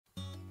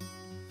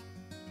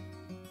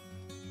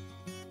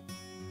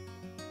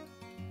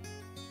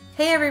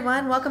Hey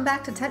everyone, welcome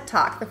back to Tent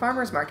Talk, the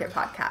Farmers Market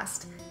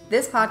podcast.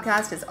 This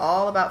podcast is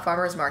all about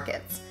farmers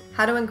markets,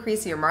 how to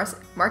increase your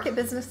market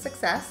business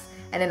success,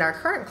 and in our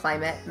current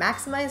climate,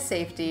 maximize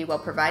safety while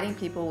providing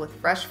people with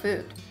fresh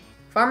food.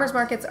 Farmers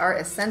markets are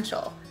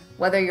essential.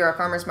 Whether you're a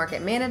farmers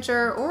market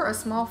manager or a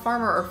small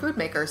farmer or food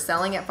maker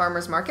selling at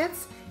farmers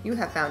markets, you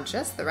have found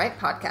just the right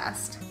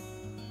podcast.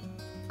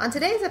 On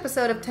today's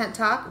episode of Tent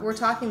Talk, we're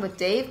talking with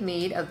Dave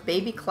Mead of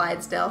Baby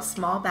Clydesdale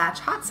Small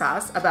Batch Hot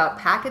Sauce about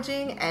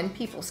packaging and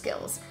people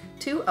skills,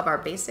 two of our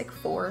basic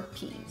 4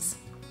 Ps.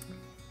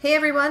 Hey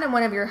everyone, I'm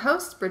one of your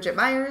hosts, Bridget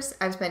Myers.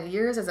 I've spent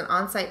years as an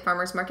on-site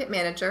farmers market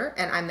manager,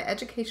 and I'm the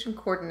education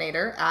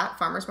coordinator at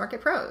Farmers Market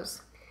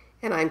Pros.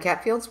 And I'm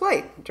Kat Fields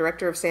White,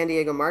 Director of San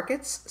Diego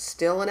Markets,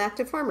 still an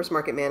active farmers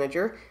market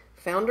manager,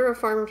 founder of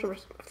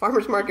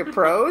Farmers Market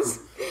Pros,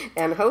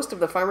 and host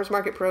of the Farmers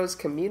Market Pros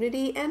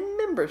community and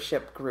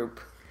membership group.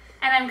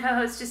 And I'm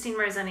co-host Justine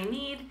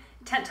Mead,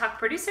 Tent Talk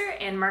producer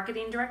and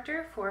marketing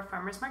director for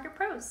Farmers Market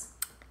Pros.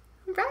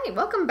 All right,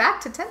 welcome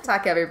back to Tent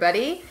Talk,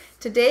 everybody.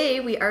 Today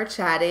we are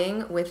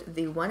chatting with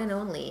the one and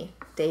only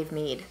Dave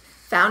Mead,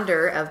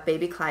 founder of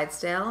Baby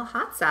Clydesdale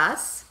Hot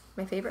Sauce,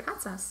 my favorite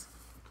hot sauce.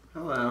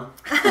 Hello.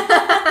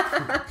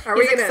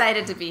 He's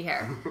excited to be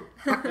here.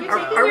 Are we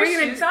going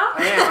to shoes off?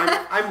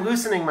 Yeah, I'm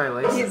loosening my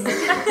laces.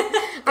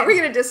 Are we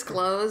going to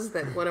disclose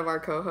that one of our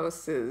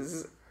co-hosts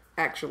is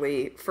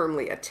actually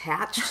firmly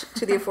attached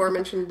to the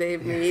aforementioned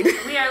Dave Mead?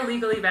 We are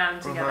legally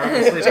bound together.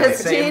 We sleep in the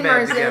same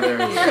bed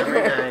together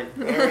every night.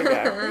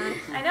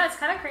 I know, it's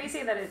kind of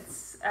crazy that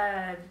it's...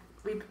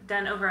 we've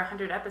done over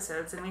 100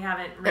 episodes and we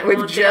haven't... And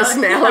we've just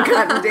now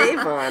gotten Dave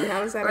on. How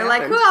does that happen? We're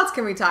like, who else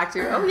can we talk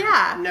to? Oh,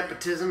 yeah.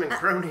 Nepotism and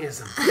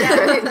cronyism.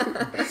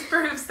 Yeah. This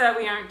proves that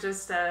we aren't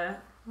just,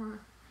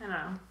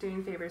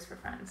 doing favors for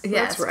friends.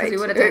 Yes, that's right.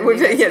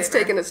 It's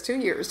taken us 2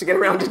 years to get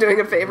around to doing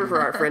a favor for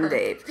our friend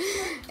Dave.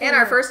 And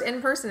our first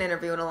in-person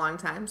interview in a long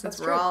time, since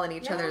we're all in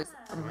each other's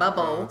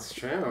bubble. Oh, that's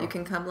true. You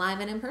can come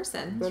live and in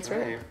person. That's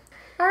right.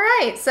 All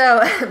right, so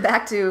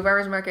back to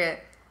farmers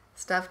market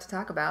stuff to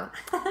talk about.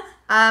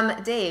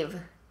 Dave,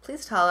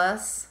 please tell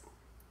us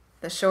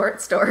the short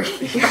story,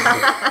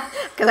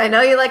 because I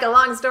know you like a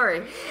long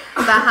story,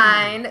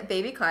 behind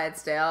Baby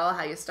Clydesdale,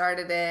 how you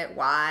started it,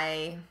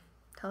 why.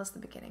 Tell us the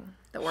beginning,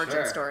 the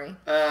origin story.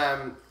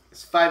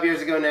 It's 5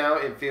 years ago now.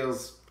 It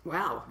feels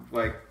Wow.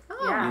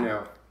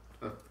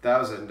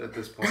 1,000 at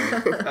this point.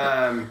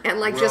 And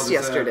like the just world is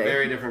yesterday. a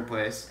very different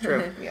place.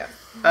 True. Yeah.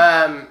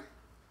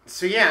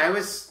 So yeah, I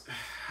was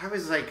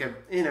like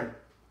in a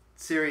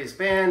serious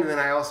band, and then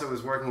I also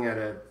was working at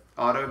a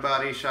auto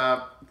body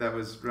shop that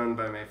was run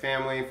by my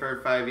family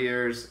for 5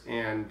 years,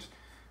 and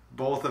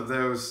both of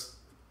those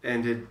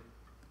ended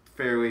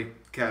fairly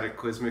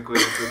cataclysmically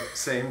at the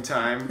same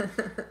time.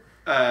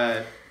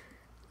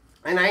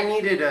 And I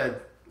needed a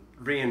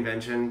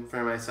reinvention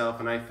for myself,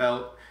 and I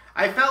felt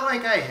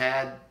like I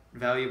had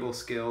valuable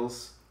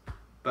skills,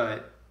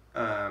 but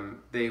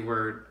they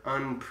were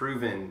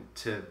unproven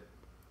to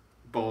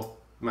both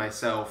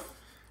myself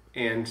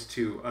and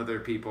to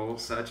other people,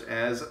 such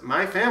as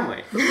my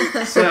family.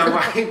 So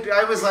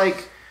I was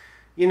like,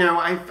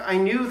 I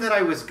knew that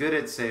I was good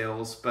at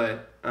sales,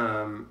 but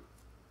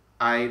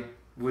I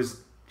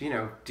was,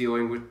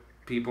 dealing with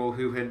people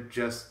who had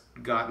just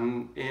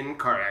gotten in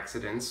car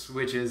accidents,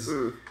 which is,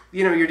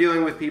 you're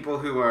dealing with people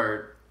who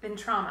are... In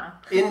trauma.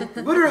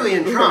 Literally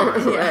in trauma.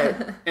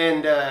 Yeah.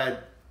 And,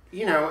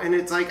 and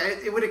it's like,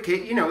 it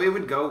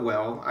would go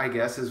well, I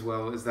guess, as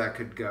well as that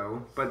could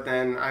go. But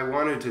then I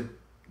wanted to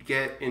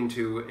get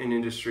into an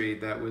industry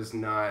that was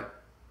not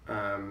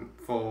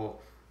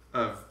full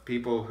of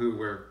people who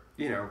were,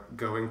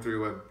 going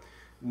through a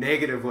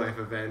negative life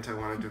event. I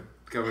wanted to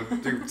go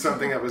through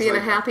something that was in a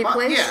happy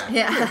place.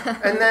 Yeah.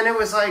 And then it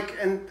was like,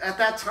 and at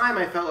that time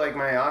I felt like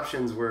my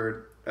options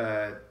were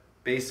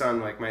based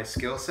on like my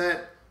skill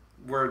set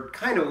were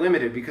kind of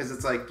limited, because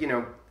it's like,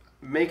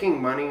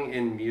 making money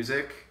in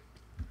music,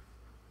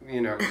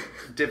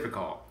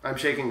 difficult. I'm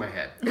shaking my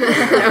head.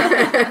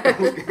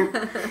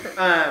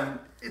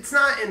 It's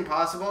not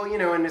impossible,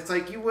 and it's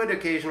like you would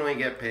occasionally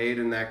get paid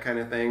and that kind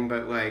of thing,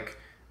 but like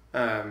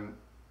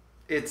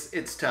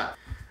it's tough.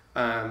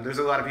 There's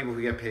a lot of people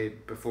who get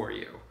paid before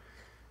you,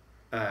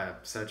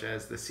 such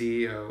as the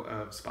CEO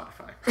of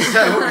Spotify.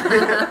 So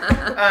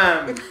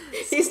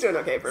He's doing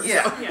okay for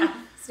himself. Yeah.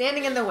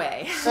 Standing in the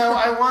way. So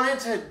I wanted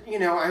to,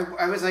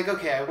 I was like,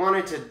 okay, I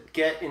wanted to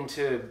get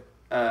into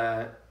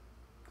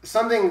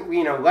something,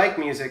 like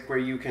music, where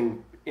you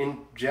can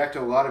inject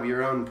a lot of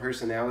your own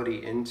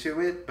personality into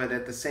it, but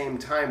at the same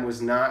time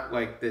was not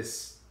like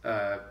this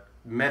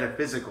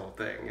metaphysical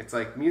thing. It's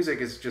like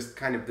music is just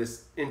kind of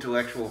this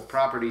intellectual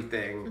property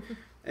thing,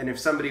 and if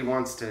somebody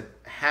wants to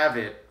have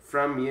it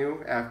from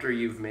you after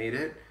you've made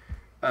it,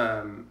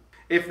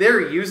 if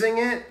they're using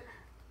it,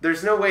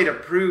 there's no way to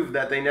prove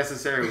that they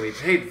necessarily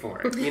paid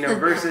for it,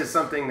 versus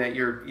something that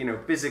you're,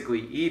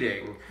 physically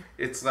eating.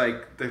 It's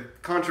like the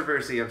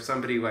controversy of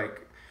somebody like,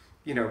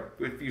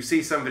 if you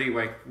see somebody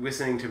like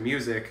listening to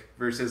music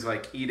versus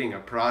like eating a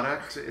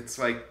product, it's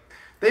like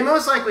They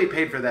most likely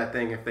paid for that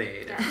thing if they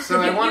ate it. So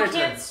I wanted You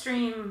can't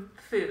stream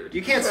food.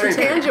 You can't stream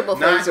Tangible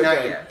food. things are Not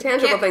good. yet.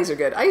 Tangible things are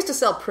good. I used to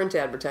sell print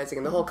advertising,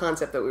 and the whole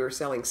concept that we were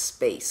selling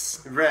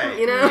space. Right.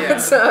 You know? Yeah.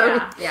 So,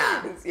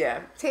 Yeah.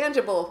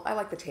 tangible. I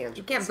like the tangible.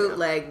 You can't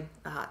bootleg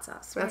a hot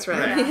sauce. Right? That's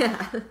right. Right.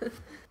 Yeah.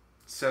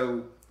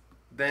 So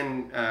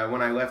then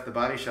when I left the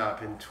body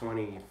shop in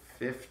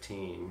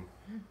 2015,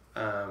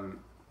 and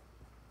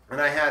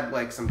I had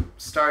like some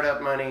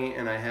startup money,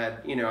 and I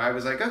had, I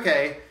was like,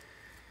 okay,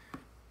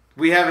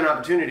 we have an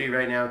opportunity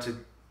right now to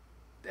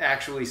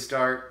actually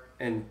start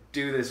and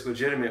do this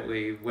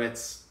legitimately.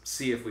 Let's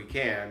see if we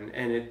can.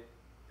 And it,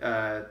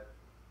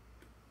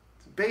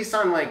 based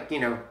on like,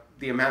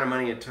 the amount of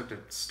money it took to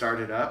start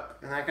it up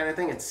and that kind of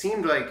thing, it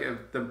seemed like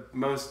the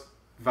most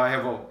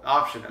viable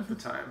option at the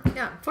time.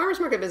 Yeah. Farmers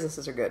market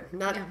businesses are good.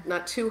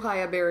 Not too high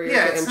a barrier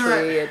Yeah, to it's entry.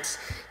 not- It's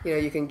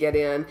you can get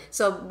in.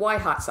 So why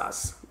hot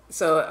sauce?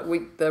 So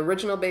the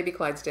original Baby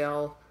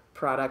Clydesdale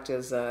product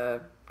is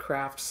a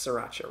craft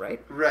sriracha,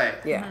 right? Right.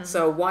 Yeah. Mm-hmm.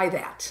 So why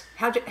that?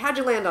 How'd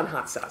you land on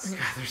hot sauce? God,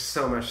 there's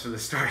so much to the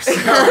story.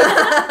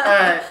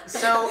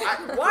 So,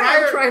 why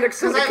I'm trying to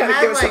sort of kind of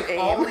had give us like some aim.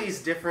 all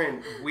these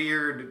different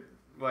weird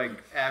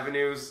like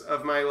avenues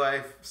of my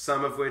life,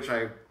 some of which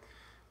I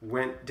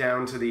went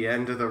down to the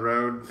end of the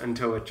road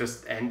until it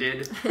just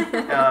ended.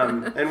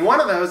 And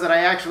one of those that I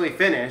actually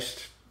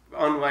finished,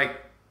 unlike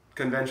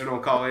conventional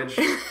college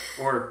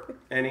or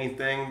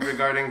anything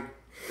regarding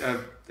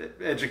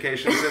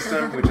education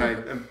system, which I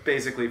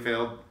basically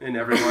failed in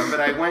every one. But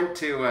I went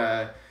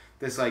to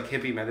this like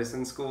hippie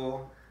medicine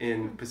school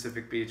in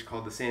Pacific Beach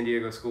called the San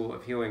Diego School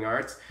of Healing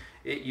Arts.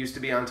 It used to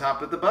be on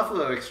top of the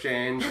Buffalo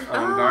Exchange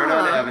on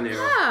Garnett Avenue.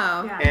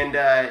 Oh. Yeah.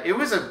 And it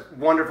was a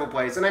wonderful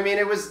place. And I mean,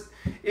 it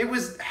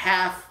was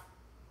half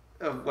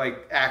of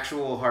like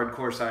actual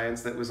hardcore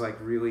science that was like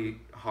really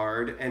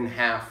hard, and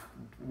half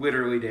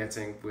literally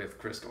dancing with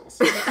crystals.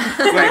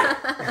 Like,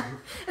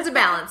 It's a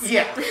balance.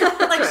 yeah.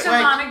 Like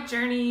shamanic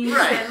journeys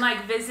Right. and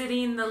like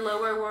visiting the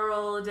lower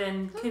world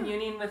and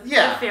communing with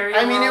Yeah. the fairy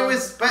I mean, it world.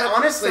 was, but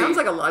honestly. Sounds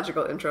like a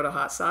logical intro to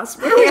hot sauce.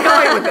 Where are we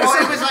going with this?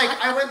 Well, it was like,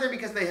 I went there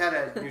because they had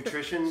a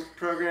nutrition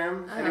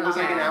program, and it was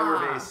like an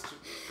hour-based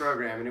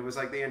program, and it was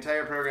like the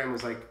entire program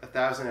was like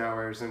 1,000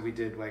 hours, and we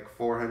did like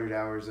 400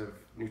 hours of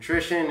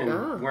nutrition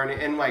and learning,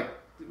 and like,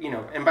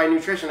 and by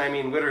nutrition I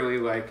mean literally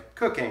like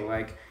cooking,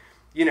 like,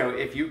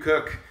 if you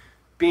cook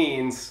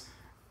beans,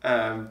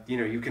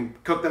 you can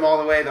cook them all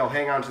the way, they'll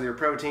hang on to their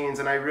proteins,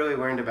 and I really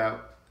learned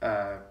about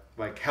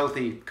like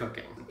healthy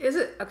cooking. Is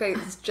it okay?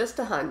 It's just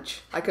a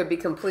hunch. I could be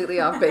completely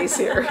off base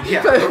here.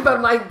 Yeah.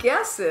 but my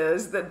guess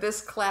is that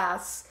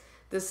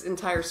this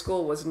entire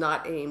school was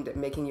not aimed at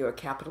making you a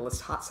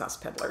capitalist hot sauce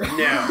peddler.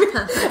 No.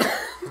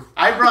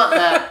 I brought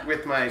that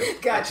with my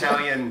Gotcha.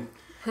 Italian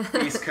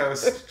East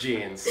Coast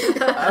genes.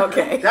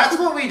 Okay. That's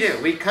what we do.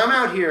 We come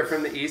out here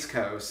from the East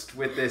Coast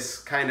with this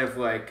kind of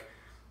like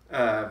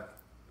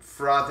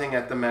frothing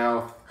at the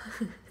mouth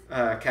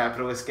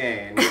capitalist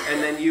gain,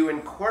 and then you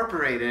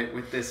incorporate it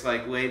with this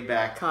like laid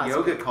back Cosmic.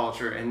 yoga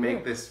culture and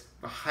make this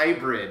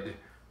hybrid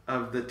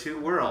of the two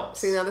worlds.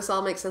 See, now this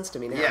all makes sense to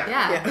me now.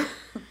 Yeah.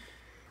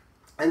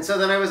 And so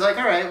then I was like,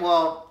 all right,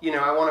 well,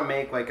 I want to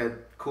make like a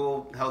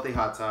cool, healthy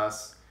hot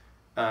sauce,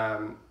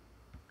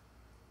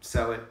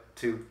 sell it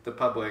to the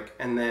public,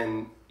 and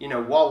then,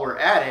 while we're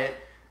at it,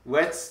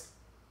 let's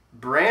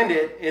brand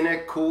it in a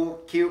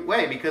cool, cute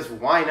way, because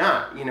why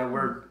not?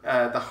 We're,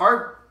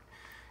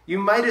 you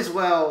might as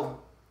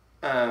well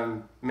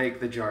make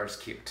the jars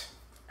cute.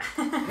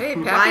 Hey,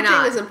 Why packaging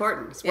not? is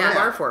important. It's one of Yeah.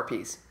 our 4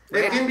 Ps.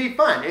 It can be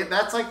fun.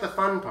 That's like the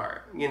fun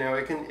part.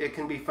 It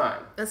can be fun.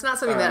 It's not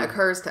something that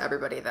occurs to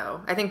everybody,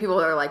 though. I think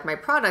people are like, my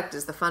product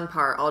is the fun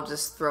part. I'll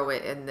just throw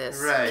it in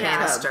this Right.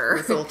 canister.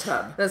 This little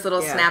tub. This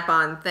little Yeah.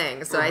 snap-on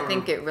thing. So I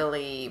think it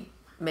really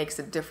makes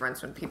a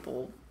difference when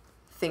people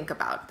think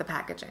about the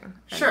packaging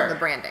and Sure. the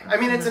branding. I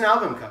mean, it's an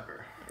album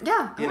cover.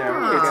 Yeah.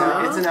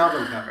 It's an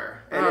album cover,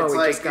 and it's we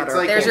like just got it's our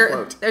like There's pull your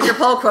quote. there's your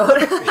poll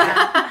quote.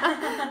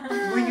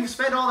 when you've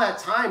spent all that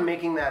time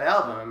making that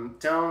album,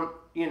 don't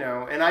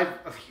and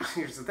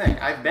here's the thing,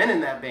 I've been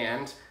in that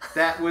band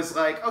that was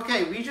like,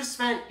 okay, we just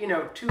spent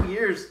 2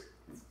 years,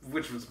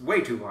 which was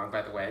way too long,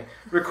 by the way,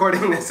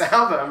 recording this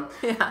album,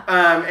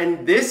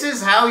 and this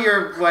is how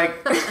you're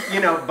like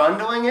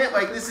bundling it,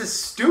 like, this is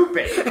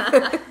stupid.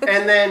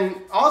 And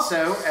then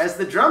also, as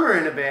the drummer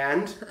in a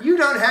band, you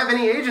don't have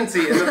any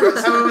agency in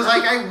the, so it was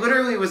like I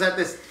literally was at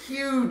this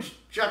huge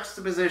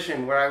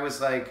juxtaposition where I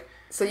was like,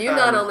 So you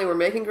not only were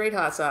making great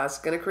hot sauce,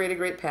 going to create a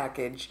great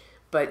package,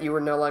 but you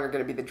were no longer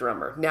going to be the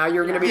drummer. Now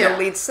you're going to be Yeah. the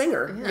lead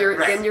singer. You're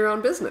Right. in your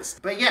own business.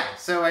 But yeah,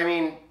 so I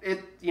mean,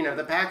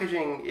 the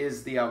packaging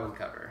is the album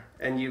cover,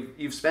 and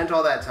you've spent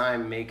all that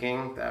time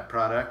making that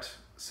product,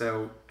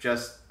 so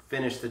just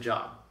finish the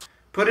job.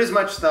 Put as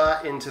much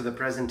thought into the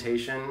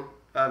presentation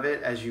of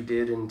it as you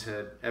did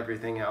into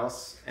everything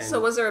else. And So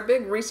was there a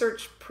big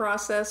research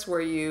process where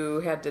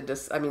you had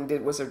to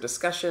was there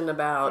discussion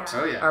about,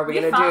 Oh, yeah. are we We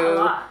going to fought do,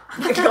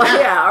 a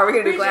lot. are we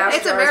going to do glass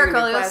It's a jars? Are we miracle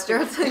gonna do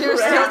you're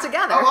plastic? still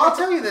together. Oh, I'll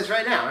tell you this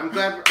right now. I'm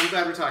glad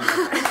we're talking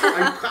about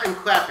this. I'm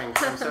clapping.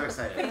 I'm so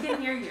excited. We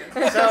can hear you.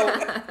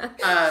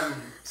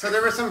 So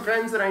there were some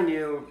friends that I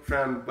knew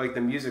from like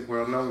the music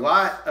world, and a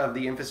lot of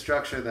the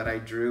infrastructure that I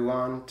drew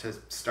on to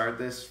start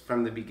this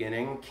from the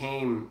beginning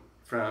came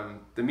from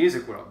the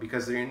music world,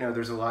 because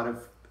there's a lot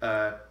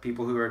of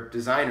people who are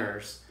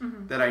designers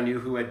that I knew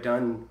who had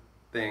done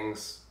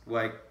things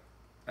like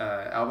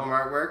album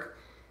artwork,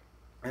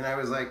 and I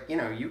was like,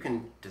 you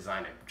can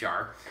design a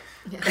jar.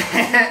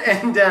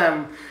 And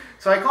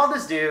so I called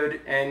this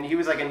dude, and he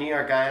was like a New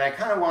York guy, and I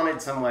kind of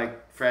wanted some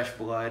like fresh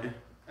blood.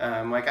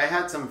 Like I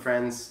had some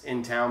friends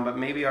in town, but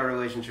maybe our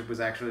relationship was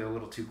actually a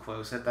little too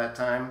close at that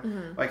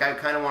time. Like I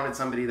kind of wanted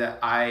somebody that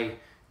I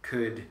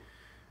could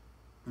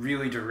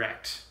really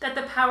direct. That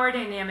the power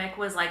dynamic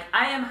was like,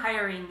 I am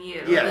hiring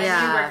you, Yes. and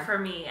Yeah. you work for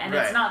me, and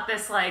Right. it's not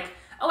this like,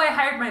 oh, I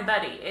hired my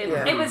buddy.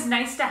 It was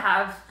nice to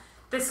have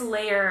this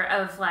layer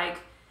of like,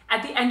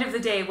 at the end of the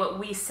day, what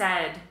we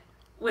said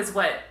was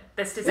what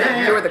this designer. Yeah,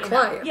 yeah. You were the know.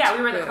 client. Yeah,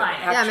 we were the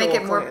client. Yeah, make it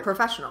Actual more client.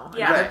 professional.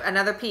 Yeah. Right.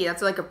 Another P.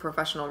 That's like a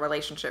professional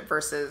relationship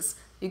versus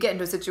you get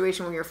into a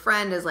situation where your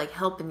friend is like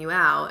helping you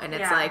out, and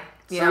it's Yeah. like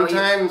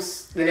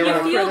Sometimes You You don't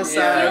feel, wanna you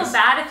criticize. feel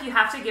bad if you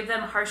have to give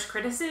them harsh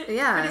criticism,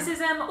 Yeah.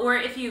 or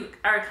if you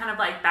are kind of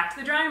like back to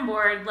the drawing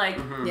board. Like,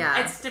 Yeah.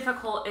 it's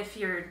difficult if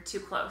you're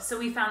too close. So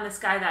we found this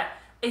guy that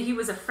he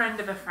was a friend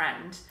of a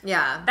friend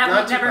yeah. that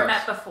Not we'd too never close.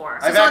 met before.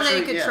 I've Someone that you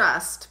actually- could yeah.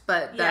 trust,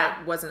 but that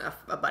Yeah. wasn't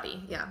a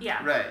buddy. Yeah.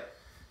 Yeah. Right.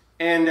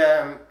 And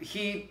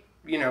he,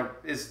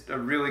 is a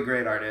really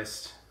great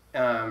artist.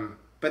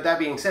 But that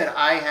being said,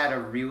 I had a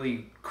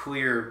really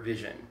clear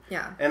vision.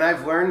 Yeah. And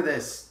I've learned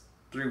this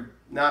through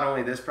not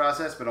only this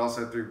process, but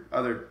also through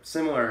other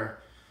similar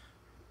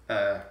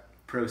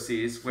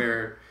processes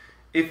where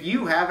if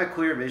you have a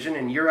clear vision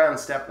and you're on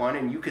step 1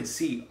 and you could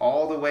see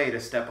all the way to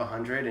step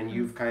 100 and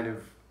you've kind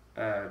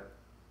of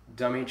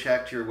dummy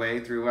checked your way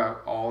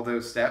throughout all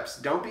those steps,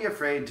 don't be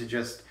afraid to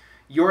just,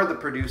 you're the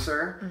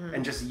producer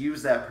and just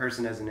use that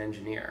person as an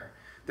engineer.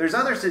 There's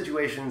other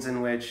situations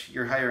in which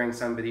you're hiring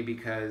somebody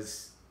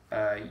because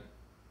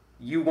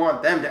you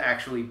want them to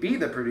actually be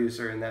the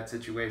producer in that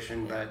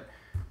situation, but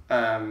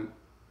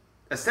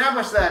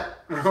establish that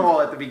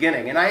role at the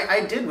beginning. And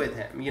I did with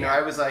him.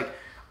 I was like,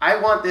 I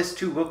want this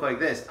to look like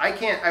this. I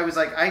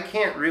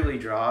can't really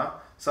draw.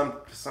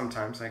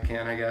 Sometimes I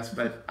can, I guess,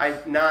 but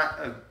I'm not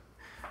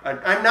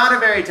a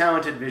very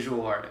talented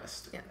visual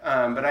artist.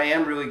 Yeah. But I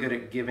am really good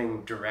at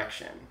giving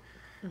direction.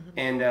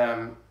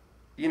 And,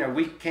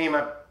 we came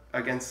up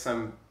against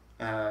some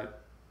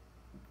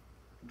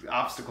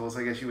obstacles,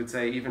 I guess you would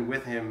say, even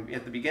with him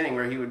at the beginning,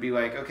 where he would be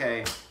like,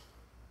 okay,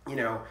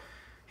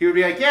 he would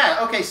be like, yeah,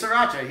 okay,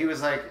 sriracha. He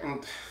was like,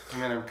 and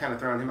I'm kind of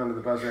throwing him under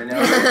the bus right now.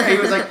 He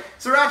was like,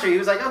 sriracha. He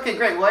was like, okay,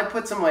 great. Well, I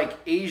put some like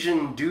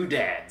Asian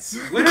doodads.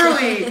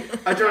 Literally,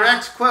 a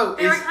direct quote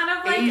They is were kind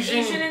of like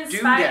Asian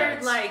inspired,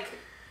 doodads. like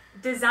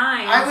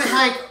designs. I was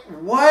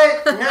like,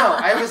 what? No,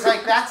 I was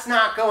like, that's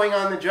not going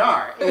on the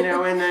jar, And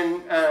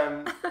then,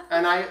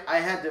 and I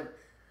had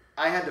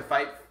to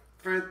fight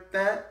for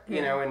that,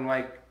 and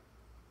like.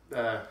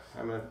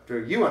 I'm gonna throw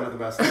you under the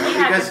bus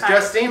now because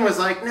Justine was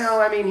like,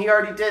 no, he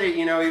already did it,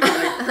 He was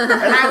like,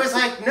 and I was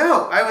like,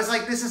 no,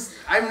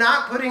 I'm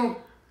not putting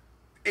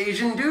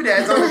Asian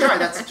doodads on the jar.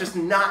 That's just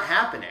not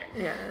happening.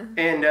 Yeah.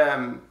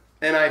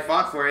 And I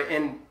fought for it,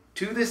 and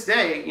to this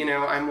day,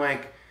 I'm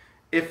like,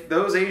 if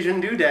those Asian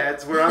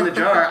doodads were on the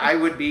jar, I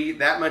would be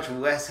that much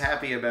less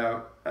happy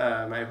about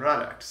my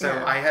product. So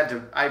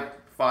Yeah. I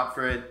fought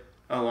for it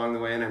along the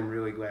way, and I'm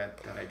really glad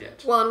that I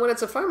did. Well, and when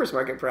it's a farmer's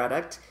market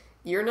product,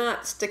 you're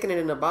not sticking it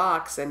in a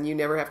box and you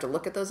never have to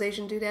look at those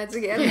Asian doodads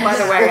again. Yes.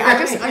 By the way,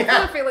 I'm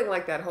kind of feeling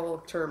like that whole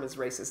term is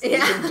racist.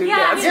 Yeah. Asian doodads.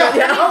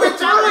 Yeah. Oh, it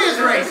totally is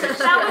racist.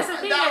 That was the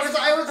thing.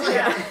 I was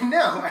like,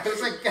 no. I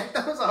was like, get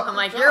those off. I'm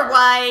like, the you're jar.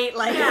 white,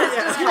 like Yeah. it's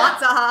just Yeah.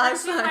 hot I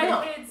sauce. see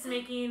my kids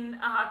making a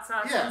hot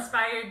sauce Yeah.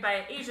 inspired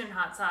by Asian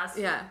hot sauce.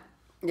 Yeah.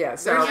 Yeah,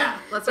 so Yeah.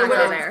 Let's but not when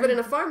go it- there. But in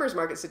a farmer's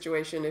market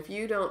situation, if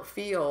you don't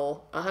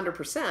feel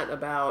 100%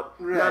 about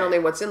Right. not only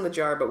what's in the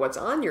jar, but what's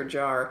on your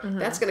jar,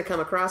 that's going to come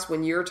across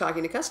when you're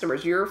talking to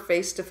customers. You're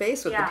face to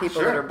face with Yeah. the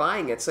people Sure. that are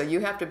buying it. So you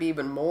have to be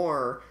even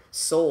more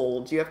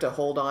sold. You have to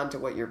hold on to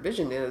what your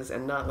vision is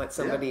and not let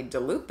somebody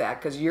dilute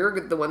that because you're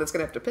the one that's going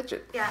to have to pitch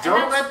it. Yeah, and Don't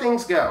that's- let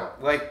things go.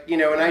 Like,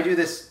 and I do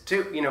this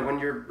too, when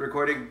you're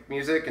recording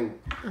music and,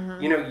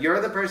 you're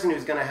the person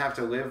who's going to have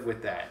to live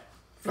with that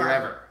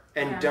forever.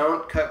 And Yeah.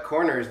 don't cut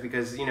corners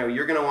because,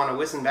 you're going to want to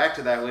listen back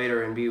to that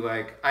later and be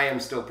like, I am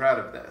still proud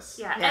of this.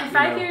 Yeah, Yeah. and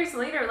 5 You know. years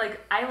later,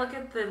 like I look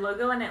at the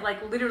logo and it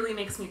like literally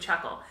makes me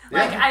chuckle. Yeah.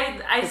 Like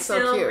I It's so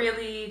still cute.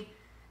 really,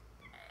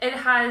 it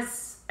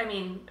has. I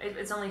mean,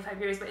 it's only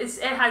 5 years, but it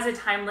has a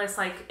timeless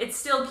like. It's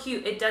still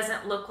cute. It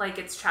doesn't look like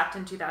it's trapped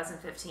in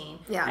 2015.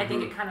 Yeah. I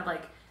think it kind of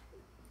like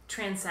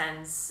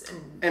transcends.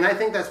 And I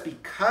think that's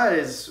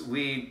because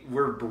we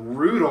were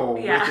brutal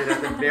with it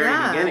at the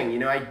very beginning. You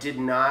know, I did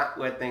not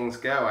let things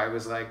go. I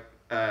was like,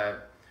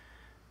 and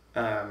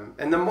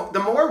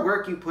the more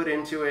work you put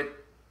into it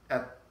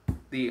at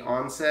the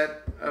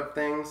onset of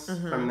things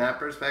from that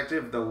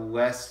perspective, the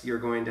less you're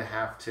going to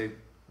have to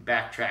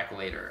backtrack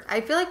later. I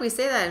feel like we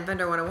say that in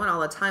Vendor 101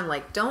 all the time.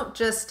 Like, don't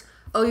just,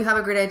 oh, you have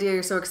a great idea,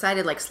 you're so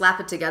excited, like slap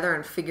it together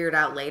and figure it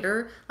out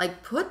later.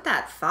 Like, put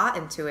that thought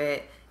into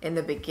it in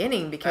the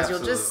beginning, because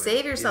you'll just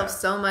save yourself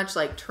so much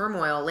like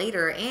turmoil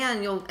later,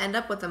 and you'll end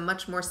up with a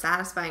much more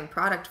satisfying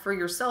product for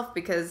yourself,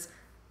 because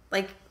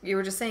like you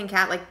were just saying,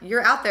 Kat, like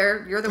you're out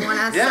there, you're the one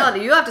that has to sell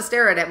it. You have to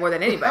stare at it more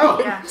than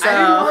anybody. So I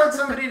didn't want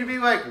somebody to be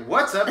like,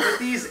 what's up with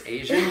these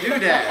Asian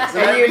doodads?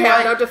 And you'd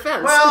have no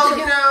defense. Well,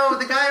 you know,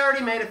 the guy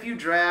already made a few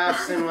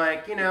drafts, and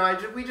like, you know,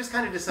 we just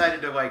kind of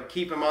decided to like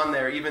keep them on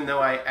there, even though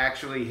I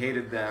actually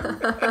hated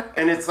them.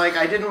 And it's like,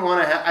 I didn't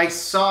want to I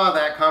saw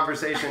that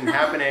conversation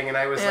happening, and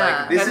I was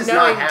like, this is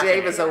not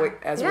happening. Dave,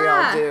 as we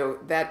all do,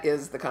 that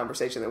is the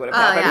conversation that would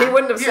have happened. He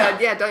wouldn't have said,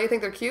 don't you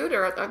think they're cute,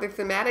 or are they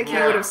thematic? He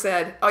would have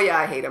said, oh yeah,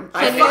 I hate them.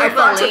 I believe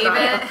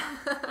it.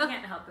 You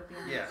can't help it.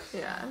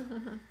 Yeah.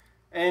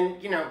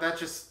 And you know, that's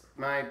just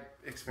my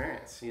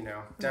experience. You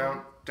know,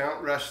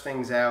 don't rush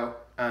things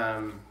out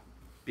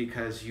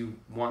because you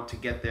want to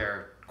get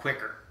there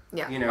quicker.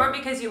 Yeah. You know, or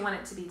because you want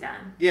it to be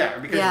done. Yeah. Or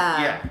because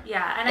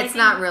and it's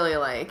not really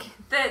like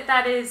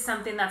that is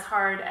something that's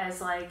hard as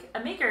like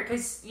a maker,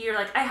 because you're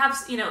like, I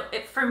have, you know,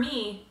 for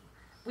me.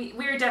 We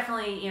were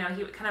definitely, you know,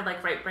 he kind of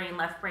like right brain,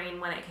 left brain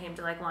when it came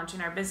to like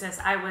launching our business.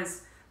 I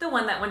was the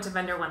one that went to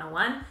Vendor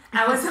 101.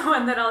 I was the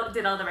one that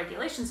did all the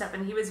regulation stuff,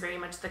 and he was very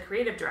much the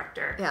creative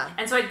director. Yeah.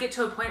 And so I'd get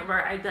to a point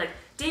where I'd be like,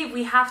 Dave,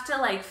 we have to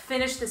like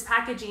finish this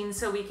packaging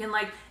so we can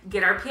like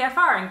get our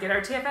PFR and get our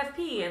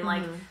TFFP and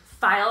like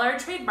file our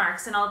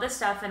trademarks and all this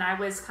stuff. And I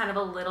was kind of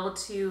a little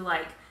too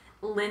like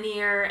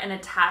linear and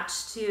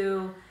attached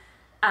to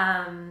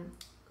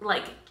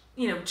like,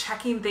 you know,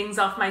 checking things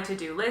off my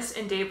to-do list.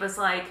 And Dave was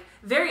like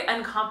very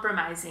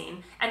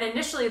uncompromising. And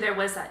initially there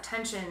was that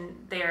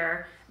tension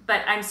there.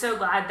 But I'm so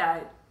glad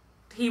that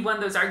he won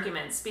those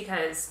arguments,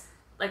 because,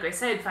 like I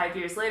said, 5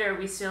 years later,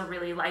 we still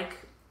really like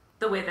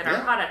the way that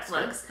our product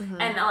looks.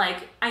 And,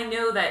 like, I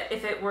know that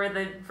if it were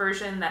the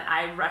version that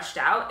I rushed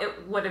out,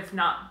 it would have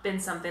not been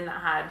something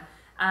that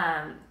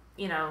had,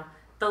 you know,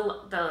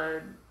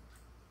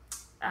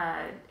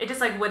 it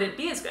just like wouldn't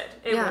be as good.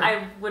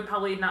 I would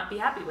probably not be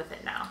happy with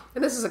it now.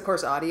 And this is of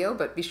course audio,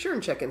 but be sure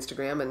and check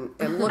Instagram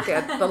and look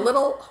at the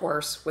little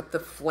horse with the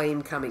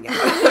flame coming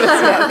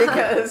out.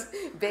 Because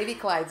baby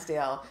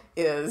Clydesdale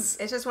it's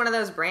just one of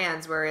those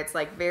brands where it's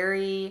like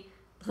very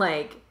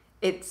like,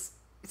 it's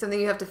something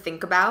you have to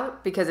think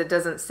about, because it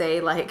doesn't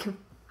say like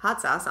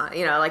hot sauce on it,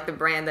 you know, like the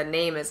brand, the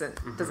name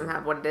doesn't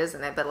have what it is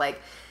in it, but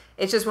like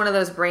it's just one of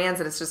those brands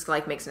that it's just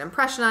like makes an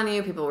impression on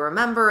you. People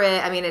remember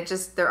it. I mean,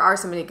 there are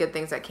so many good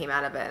things that came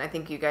out of it. And I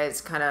think you guys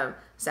kind of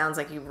sounds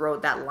like you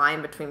wrote that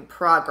line between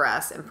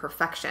progress and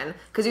perfection,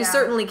 because you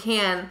certainly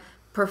can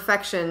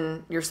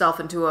perfection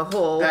yourself into a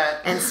hole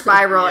and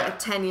spiral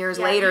 10 years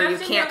later. You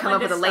can't come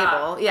up with a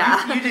label.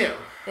 Yeah. You do.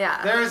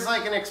 Yeah. There's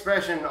like an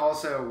expression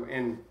also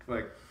in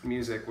like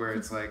music where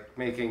it's like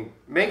making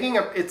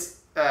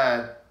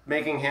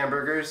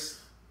hamburgers.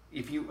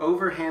 If you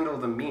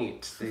overhandle the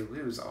meat, they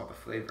lose all the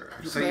flavor.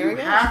 So you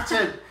have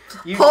to...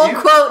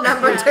 Quote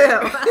number 2.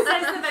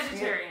 Besides the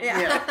vegetarian.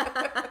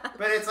 Yeah.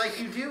 But it's like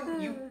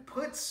you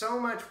put so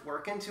much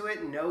work into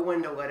it, know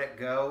when to let it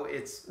go.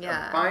 It's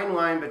a fine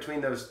line between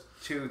those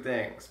two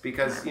things.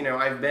 Because, you know,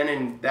 I've been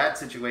in that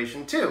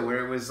situation too,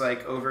 where it was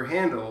like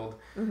overhandled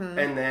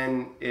and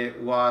then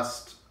it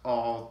lost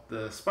all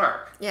the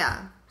spark.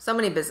 Yeah. So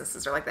many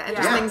businesses are like that. And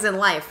just things in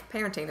life.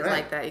 Parenting is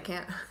like that. You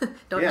can't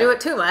don't do it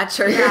too much,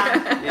 or you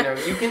know,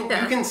 you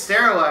can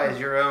sterilize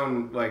your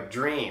own like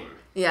dream.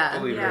 Yeah.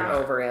 Believe it or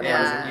not.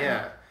 Overanalyzing.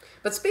 Yeah.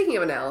 But speaking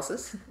of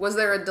analysis, was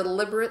there a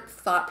deliberate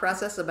thought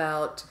process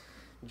about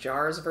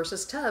jars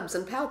versus tubs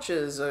and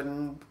pouches,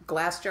 and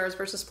glass jars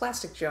versus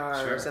plastic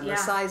jars, and the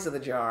size of the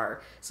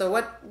jar? So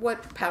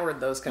what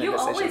powered those kind of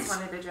decisions? You always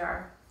wanted a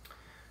jar.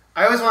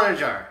 I always wanted a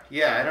jar.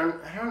 Yeah, I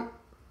don't.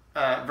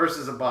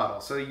 Versus a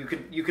bottle. So you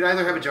could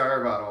either have a jar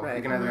or a bottle. Right.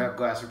 You can either have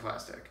glass or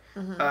plastic.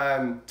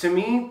 To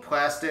me,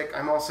 plastic,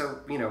 I'm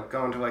also, you know,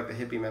 going to like the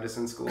hippie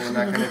medicine school and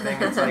that kind of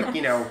thing. It's like,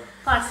 you know,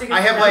 plastic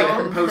I have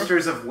like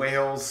posters of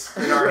whales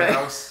in our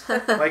house.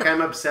 Like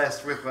I'm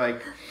obsessed with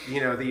like, you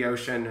know, the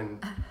ocean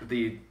and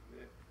the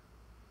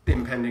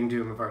impending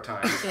doom of our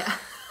time. Yeah.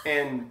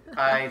 And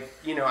I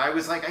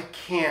was like, I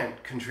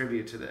can't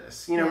contribute to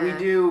this. You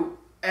know,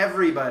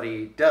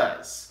 everybody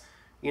does.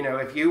 You know,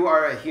 if you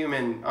are a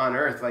human on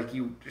Earth, like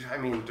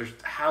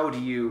how do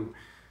you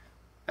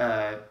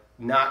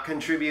not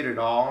contribute at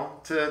all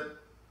to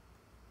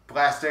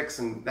plastics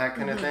and that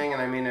kind of thing?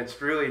 And I mean,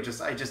 it's really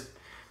just,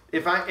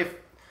 if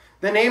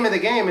the name of the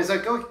game is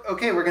like,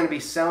 okay, we're going to be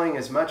selling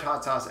as much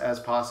hot sauce as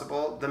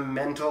possible, the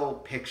mental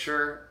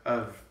picture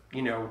of,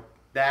 you know,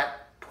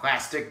 that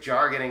plastic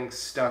jar getting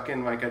stuck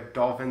in like a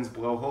dolphin's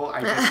blowhole.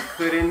 I just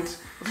couldn't.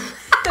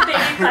 The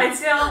baby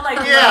Clydesdale, like,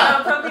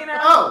 logo poking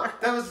out. Oh,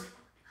 that was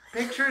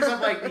pictures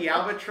of like the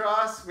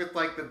albatross with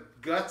like the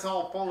guts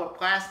all full of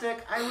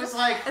plastic. I was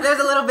like, And there's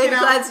a little baby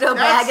Clydesdale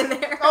bag in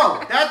there.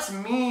 Oh, that's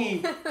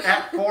me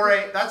at 4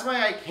 a.m. That's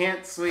why I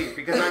can't sleep,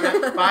 because I'm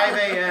at 5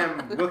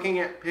 a.m. looking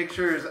at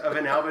pictures of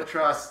an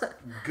albatross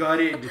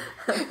gutted.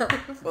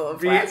 Full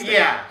of plastic.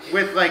 Yeah,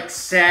 with like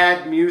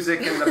sad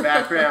music in the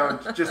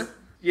background. Just,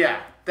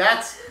 yeah,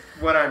 that's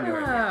what I'm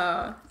doing.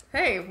 Oh.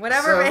 Hey,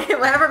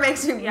 whatever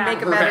makes you Yeah.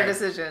 make a better Right.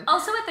 decision.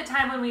 Also, at the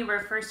time when we were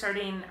first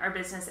starting our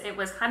business, it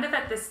was kind of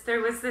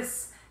there was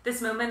this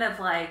moment of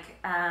like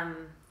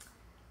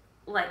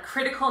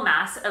critical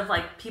mass of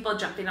like people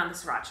jumping on the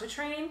sriracha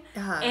train.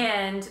 Uh-huh.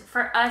 And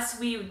for us,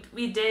 we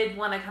did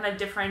want to kind of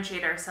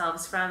differentiate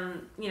ourselves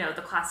from,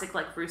 the classic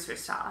like rooster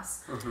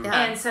sauce. Mm-hmm.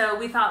 Yeah. And so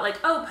we thought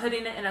like,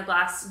 putting it in a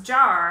glass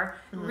jar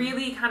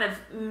really kind of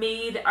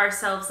made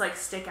ourselves like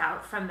stick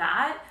out from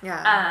that.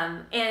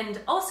 Yeah. And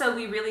also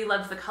we really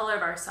loved the color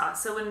of our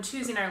sauce. So when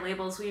choosing our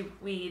labels,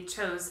 we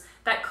chose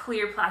that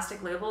clear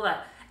plastic label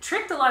that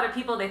tricked a lot of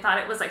people. They thought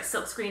it was like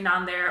silkscreened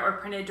on there or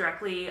printed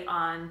directly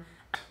on.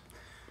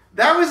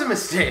 That was a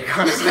mistake,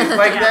 honestly.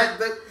 Like Yeah.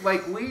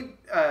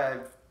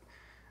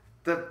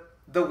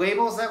 the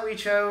labels that we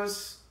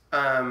chose,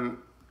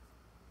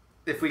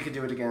 if we could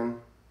do it again,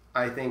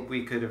 I think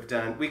we could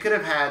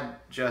have had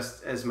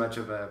just as much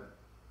of a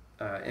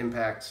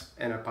impact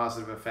and a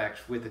positive effect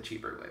with a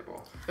cheaper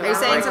label. Are you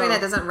saying Like, something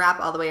that doesn't wrap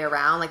all the way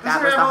around? Like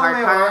that Doesn't was the have all hard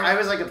way part? around. I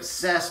was like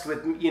obsessed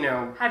with,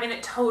 Having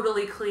it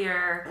totally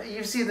clear.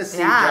 you've seen the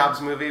Steve Yeah.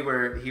 Jobs movie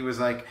where he was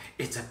like,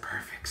 it's a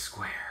perfect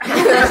square.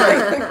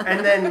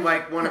 And then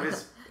like one of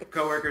his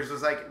coworkers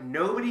was like,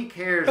 nobody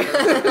cares that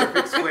it's a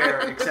perfect square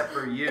except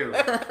for you.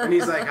 And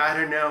he's like, I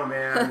don't know,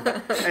 man.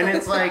 And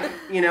it's like,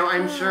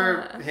 I'm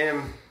sure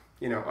him,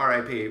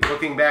 R.I.P.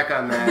 looking back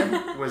on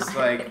that was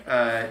like,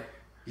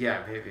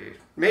 yeah,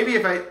 maybe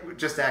if I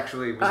just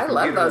actually was I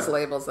love computer- those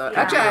labels, though.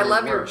 Yeah. Actually, I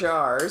love your Work.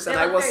 jars, and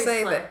They I look will very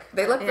say slick. that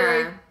they look Yeah.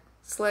 very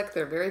slick.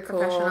 They're very cool.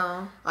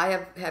 Professional. I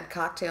have had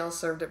cocktails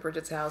served at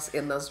Bridget's house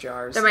in those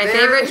jars. They're my They're-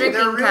 favorite they're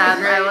drinking really cup,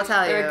 I great. will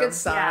tell you. They're a good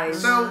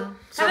size. So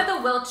Kind of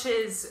the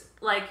Welch's,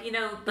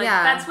 Yeah.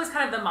 that's was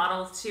kind of the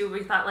model too.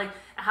 We thought like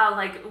how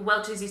like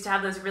Welch's used to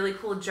have those really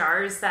cool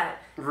jars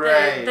that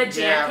Right. the jam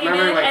Yeah, came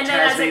remember, in, like, and then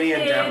as a Tasmanian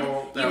kid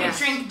Devil? you That could was-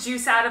 drink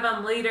juice out of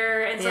them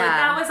later, and so like, Yeah.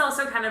 that was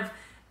also kind of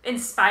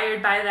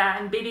inspired by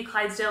that. And Baby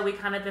Clydesdale we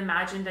kind of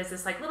imagined as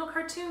this like little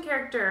cartoon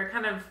character,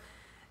 kind of.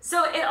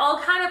 So it all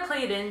kind of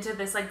played into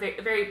this like very,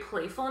 very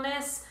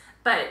playfulness,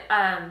 but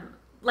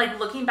like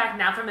looking back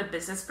now from a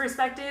business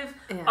perspective,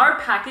 Yeah. our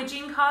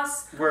packaging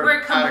costs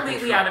were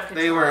completely out of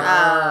control. They were.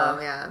 Oh,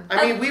 yeah.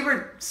 I mean, we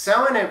were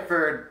selling it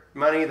for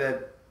money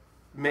that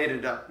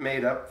made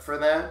up for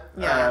that.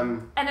 Yeah.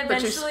 And but you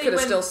eventually, could have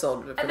when, still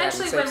sold it for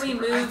eventually that. when we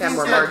moved have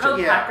more to a margin.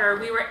 co-packer,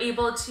 we were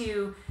able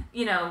to,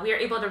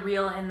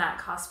 reel in that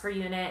cost per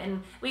unit,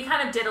 and we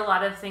kind of did a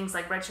lot of things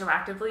like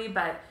retroactively,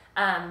 but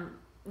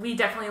we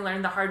definitely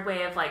learned the hard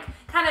way of like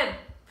kind of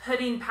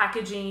putting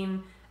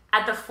packaging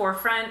at the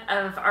forefront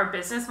of our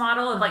business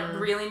model of like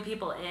reeling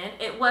people in.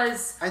 It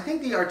was I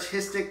think the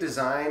artistic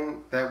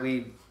design that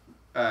we,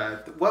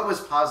 what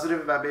was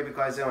positive about Baby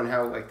Clydesdale and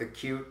how like the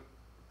cute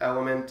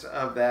element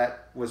of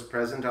that was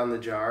present on the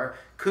jar.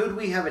 Could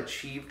we have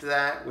achieved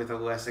that with a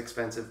less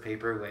expensive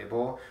paper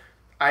label?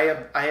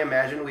 I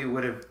imagine we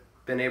would have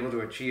been able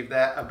to achieve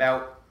that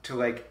about to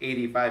like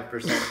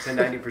 85% to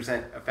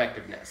 90%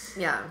 effectiveness.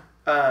 Yeah.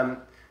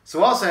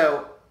 So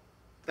also,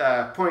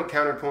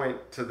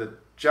 counterpoint to the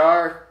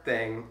jar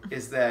thing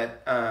is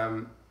that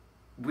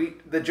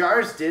the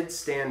jars did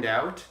stand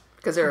out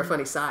Because they're a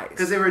funny size.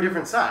 because they were a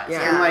different size.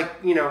 Yeah. And like,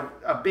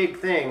 a big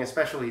thing,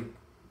 especially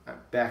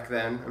back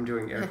then, I'm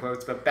doing air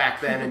quotes, but back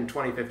then in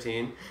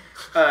 2015,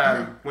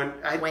 when Way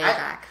back. way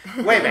back.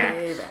 Way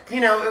back.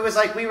 It was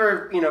like we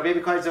were, Baby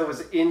Clydesdale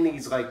was in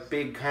these like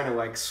big kind of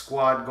like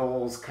squad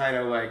goals, kind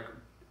of like,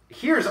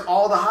 here's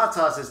all the hot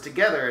sauces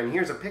together and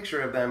here's a picture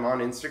of them on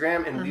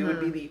Instagram, and we would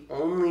be the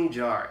only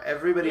jar.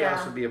 Everybody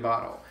else would be a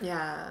bottle.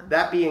 Yeah.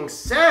 That being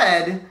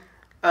said,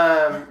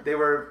 they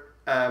were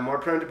more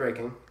prone to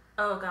breaking.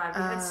 oh god,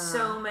 we had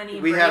so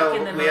many We break had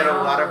in the we had a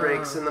mail. lot of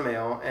breaks in the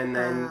mail, and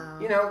then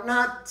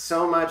not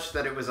so much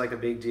that it was like a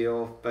big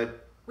deal,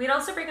 but We'd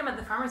also break them at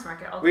the farmer's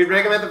market all the we'd time.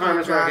 break them at the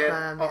farmer's Drop market,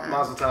 them, yeah.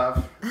 Mazel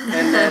tov,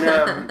 and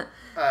then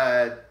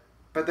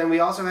but then we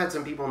also had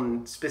some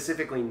people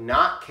specifically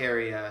not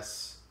carry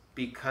us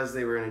because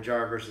they were in a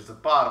jar versus a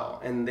bottle,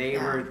 and they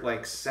were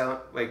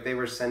they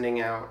were sending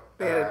out.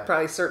 They had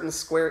probably certain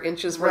square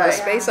inches worth Right. of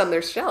space on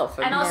their shelf.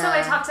 And also, Yeah.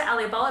 I talked to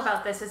Ali Ball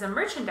about this as a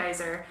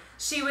merchandiser.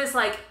 She was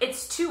like,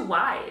 "It's too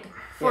wide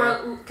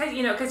for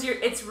because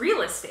it's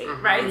real estate,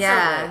 right?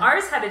 Yeah. So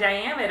ours had a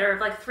diameter of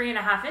like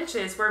 3.5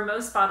 inches, where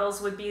most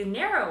bottles would be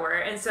narrower.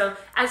 And so,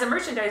 as a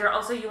merchandiser,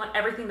 also you want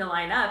everything to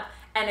line up,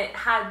 and it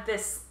had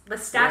the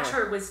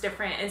stature was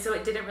different, and so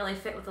it didn't really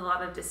fit with a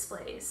lot of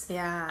displays.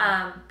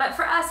 Yeah. But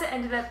for us, it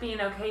ended up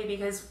being okay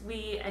because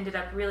we ended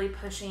up really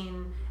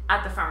pushing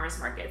at the farmers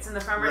markets, and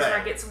the farmers Right.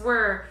 markets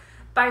were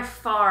by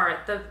far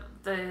the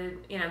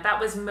that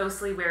was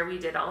mostly where we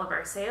did all of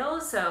our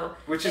sales. So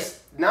which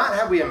is not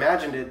how we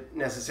imagined it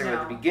necessarily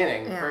at the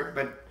beginning,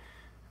 but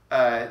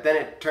then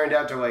it turned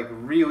out to like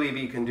really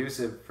be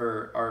conducive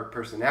for our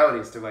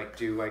personalities to like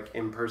do like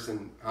in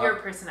person. Your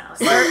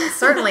personality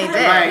Certainly did.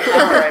 Right.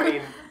 I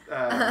mean,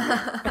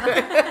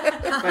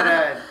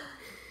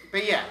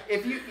 but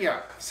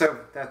yeah, so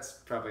that's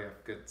probably a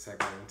good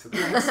segue into the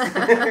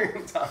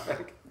next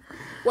topic.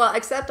 Well,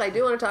 except I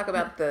do want to talk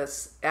about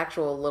this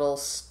actual little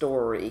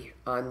story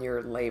on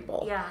your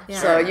label. Yeah.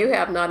 So you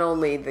have not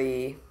only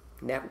the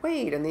net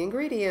weight and the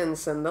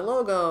ingredients and the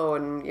logo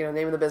and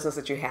name of the business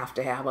that you have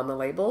to have on the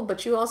label,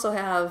 but you also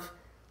have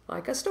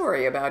like a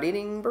story about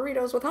eating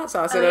burritos with hot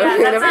sauce. That's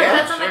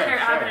on the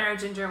carrot habanero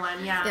ginger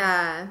one.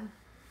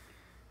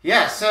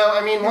 Yeah, so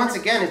I mean, once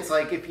again, it's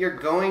like if you're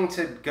going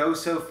to go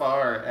so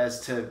far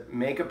as to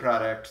make a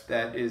product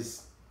that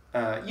is,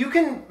 you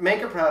can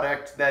make a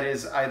product that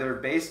is either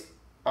based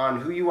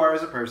on who you are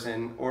as a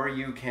person, or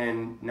you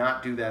can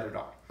not do that at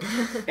all.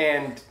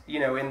 And,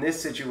 in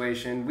this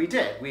situation, we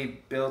did. We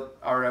built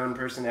our own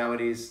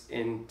personalities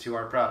into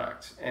our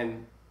product.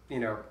 And,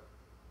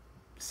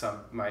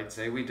 some might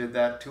say we did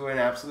that to an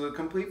absolute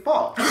complete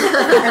fault.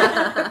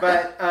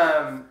 But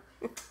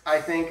I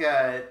think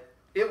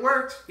it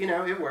worked.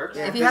 It worked.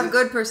 If you have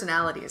good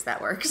personalities, that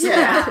works.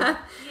 Yeah.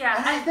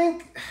 And I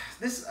think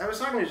I was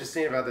talking to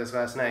Justine about this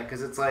last night,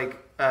 because it's like,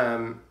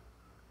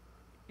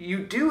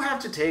 you do have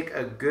to take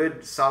a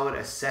good, solid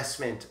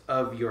assessment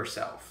of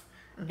yourself,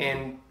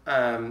 and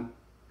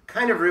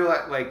kind of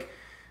realize, like,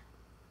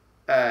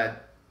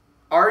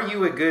 are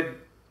you a good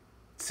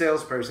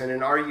salesperson,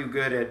 and are you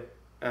good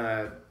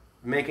at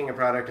making a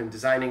product and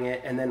designing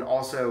it, and then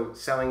also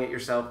selling it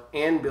yourself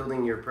and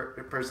building your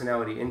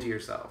personality into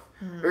yourself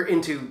or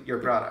into your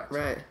product.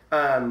 Right.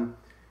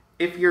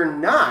 If you're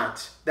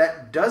not,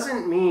 that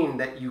doesn't mean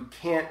that you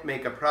can't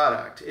make a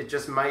product. It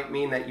just might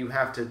mean that you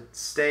have to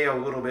stay a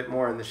little bit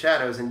more in the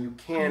shadows, and you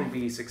can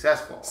be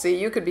successful. See,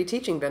 you could be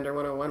teaching Vendor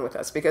 101 with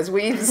us, because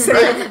we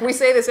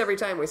say this every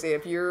time. We say,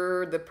 if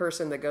you're the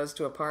person that goes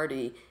to a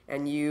party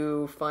and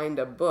you find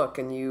a book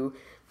and you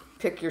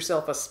pick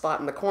yourself a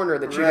spot in the corner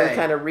that you can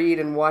kind of read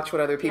and watch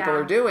what other people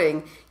are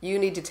doing, you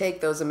need to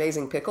take those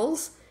amazing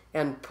pickles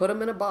and put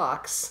them in a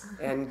box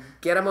and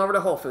get them over to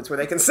Whole Foods where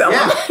they can sell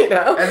them.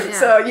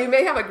 So you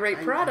may have a great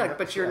product,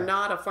 but you're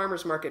not a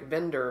farmer's market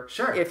vendor.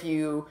 Sure. If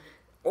you,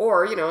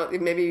 or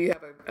maybe you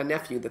have a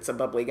nephew that's a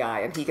bubbly guy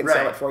and he can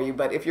sell it for you.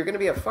 But if you're going to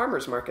be a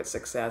farmer's market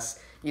success,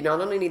 you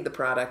not only need the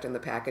product and the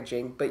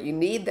packaging, but you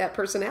need that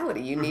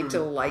personality. You need to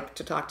like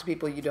to talk to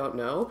people you don't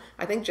know.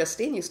 I think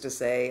Justine used to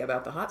say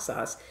about the hot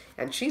sauce,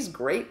 and she's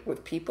great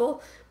with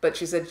people, but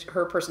she said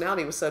her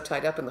personality was so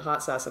tied up in the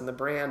hot sauce and the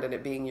brand and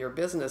it being your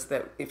business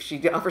that if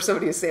she offered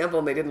somebody a sample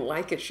and they didn't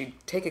like it, she'd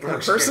take it kind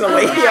of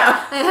personally.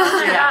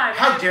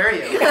 How dare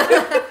you?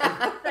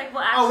 Like,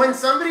 well, when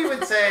somebody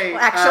would say,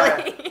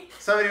 actually,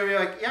 somebody would be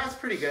like, yeah, it's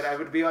pretty good. I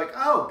would be like,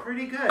 oh,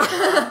 pretty good.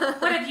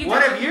 What have you done?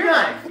 What have you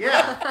done?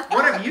 Yeah.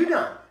 What have you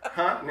done?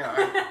 Huh? No.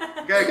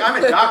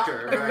 I'm a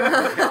doctor.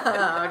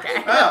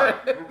 okay. Oh,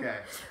 okay.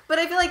 But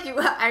I feel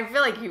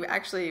like you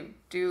actually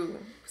do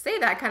say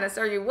that kind of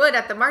stuff. You would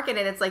at the market,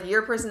 and it's like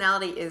your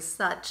personality is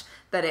such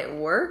that it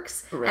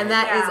works, and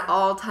that is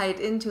all tied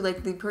into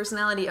like the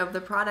personality of the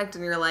product.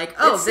 And you're like,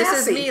 oh, it's this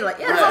sassy. is me. Like,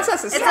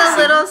 It's a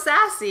little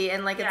sassy,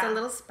 and like it's Yeah. a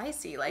little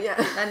spicy. Like,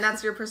 and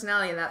that's your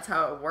personality, and that's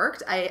how it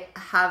worked. I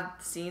have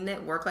seen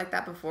it work like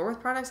that before with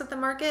products at the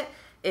market.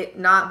 It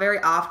not very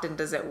often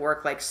does it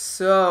work like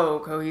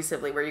so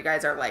cohesively where you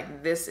guys are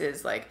like, this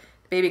is like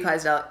Baby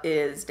Clydesdale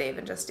is Dave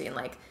and Justine,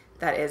 like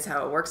that is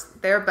how it works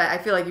there. But I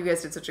feel like you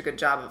guys did such a good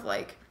job of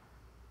like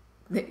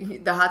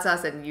the hot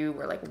sauce and you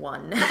were like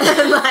one.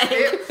 Like,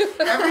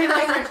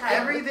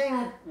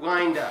 everything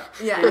lined up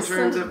in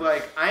terms of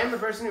like, I am the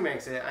person who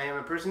makes it, I am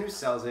a person who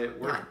sells it.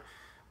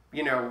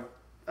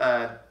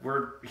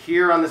 We're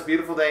here on this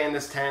beautiful day in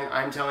this tent.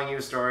 I'm telling you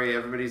a story.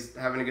 Everybody's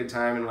having a good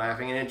time and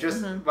laughing. And it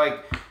just,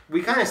 like,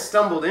 we kind of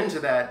stumbled into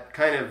that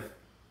kind of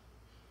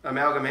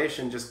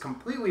amalgamation just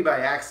completely by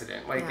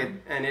accident.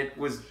 It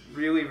was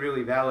really,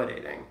 really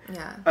validating.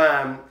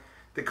 Yeah.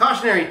 The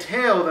cautionary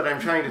tale that I'm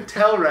trying to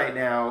tell right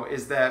now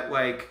is that,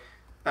 like,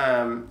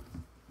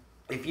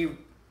 if you...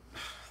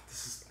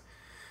 This is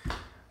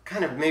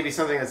kind of maybe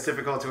something that's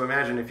difficult to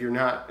imagine if you're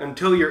not...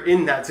 Until you're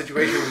in that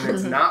situation and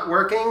it's not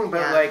working.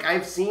 But, like,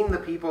 I've seen the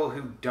people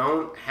who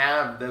don't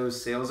have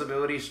those sales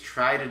abilities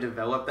try to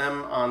develop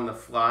them on the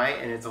fly,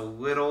 and it's a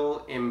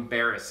little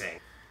embarrassing.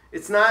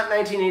 It's not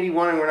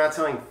 1981 and we're not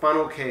selling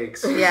funnel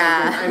cakes.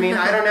 Yeah. I mean,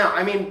 I don't know.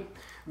 I mean,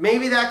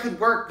 maybe that could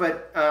work,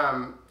 but...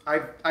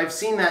 I've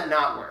seen that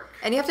not work.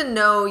 And you have to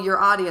know your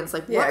audience,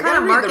 like what kind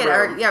of market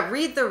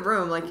read the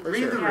room. Like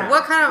read the room.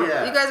 What kind of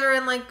you guys are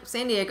in like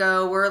San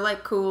Diego, we're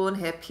like cool and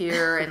hip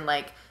here and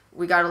like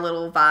we got a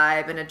little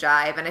vibe and a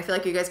jive, and I feel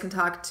like you guys can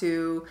talk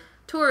to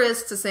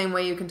tourists the same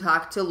way you can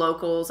talk to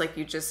locals, like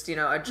you just,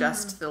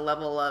 adjust the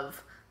level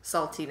of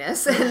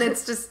saltiness. And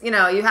it's just, you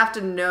have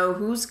to know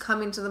who's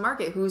coming to the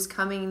market, who's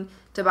coming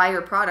to buy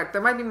your product.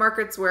 There might be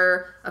markets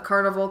where a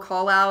carnival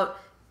call out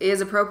is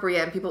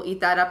appropriate and people eat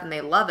that up and they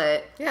love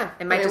it. Yeah.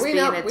 It might just be in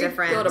a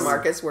different... We go to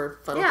markets where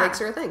funnel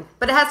cakes are a thing.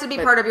 But it has to be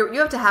part of you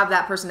have to have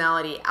that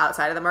personality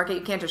outside of the market.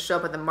 You can't just show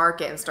up at the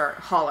market and start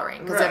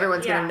hollering because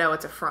everyone's going to know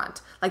it's a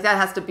front. Like that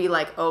has to be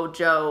like, oh,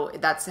 Joe,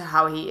 that's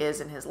how he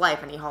is in his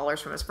life and he hollers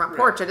from his front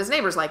porch and his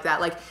neighbors like that.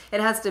 Like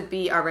it has to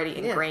be already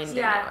ingrained in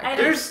you. It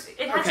has to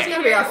be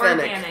very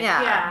authentic. Organic.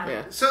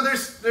 Yeah. So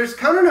there's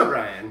Conan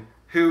O'Brien,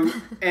 who,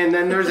 and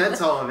then there's Ed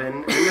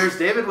Sullivan, and there's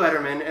David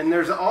Letterman, and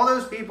there's all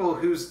those people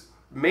whose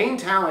main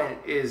talent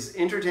is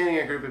entertaining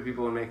a group of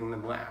people and making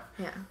them laugh.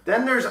 Yeah.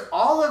 Then there's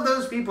all of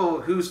those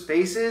people whose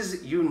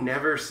faces you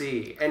never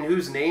see and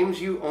whose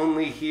names you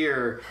only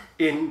hear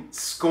in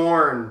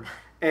scorn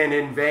and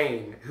in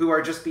vain, who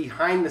are just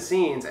behind the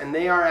scenes, and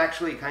they are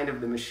actually kind of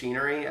the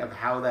machinery of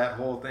how that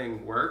whole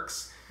thing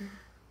works.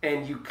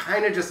 And you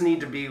kind of just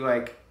need to be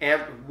like,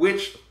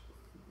 which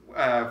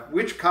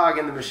cog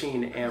in the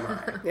machine am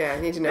I? Yeah,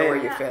 you need to know where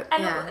you fit.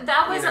 And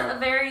that was a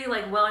very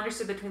well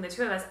understood between the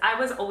two of us. I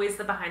was always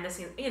the behind the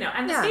scenes,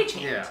 I'm the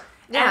stagehand.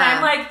 Yeah. And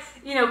I'm like,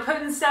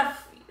 putting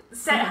stuff,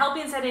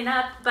 helping setting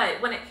up,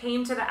 but when it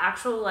came to the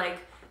actual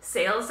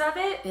sales of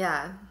it,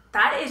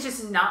 that is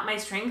just not my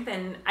strength,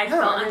 and I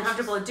felt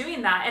uncomfortable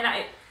doing that.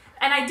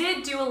 And I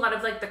did do a lot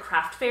of the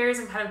craft fairs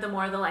and kind of the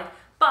more the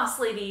boss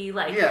lady,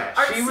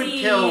 artsy. She would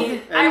kill.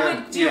 I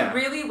would do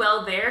really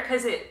well there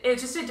because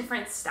it's just a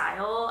different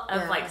style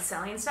of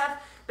selling stuff.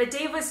 But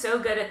Dave was so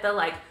good at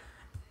the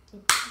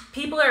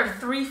people are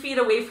 3 feet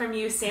away from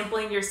you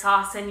sampling your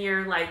sauce and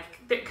you're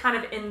they're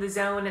kind of in the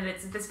zone, and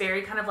it's this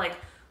very kind of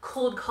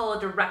cold call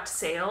direct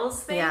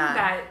sales thing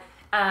that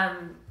I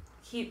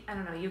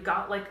don't know, you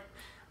got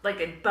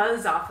a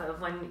buzz off of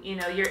when you're in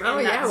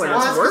that zone. When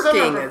it's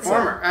working. I'm a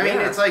performer. I mean,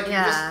 it's you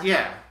just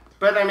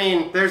But I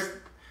mean, there's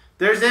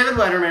David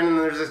Letterman, and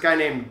there's this guy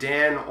named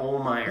Dan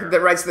Ohlmeyer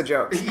that writes the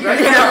jokes. Right?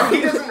 No,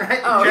 he doesn't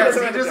write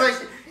the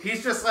jokes.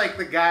 He's just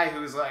the guy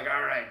who's all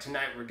right,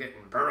 tonight we're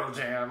getting Pearl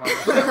Jam.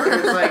 It's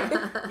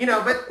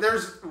but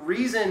there's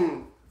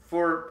reason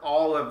for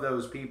all of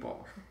those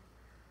people.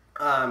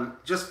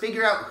 Just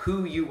figure out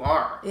who you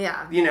are.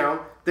 Yeah.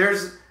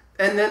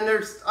 And then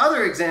there's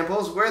other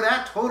examples where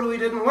that totally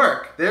didn't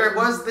work. There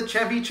was the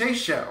Chevy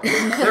Chase show.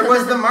 There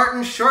was the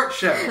Martin Short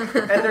show.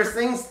 And there's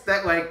things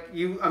that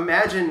you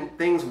imagine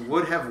things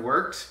would have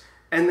worked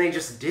and they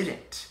just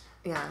didn't.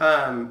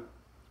 Yeah.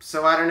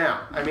 So I don't know.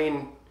 I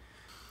mean,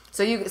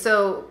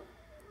 so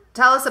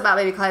tell us about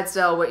maybe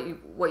Clydesdale,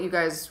 what you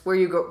guys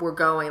were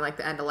going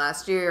the end of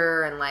last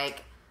year and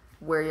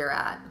where you're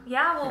at.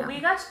 Yeah, well, we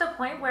got to the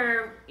point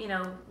where,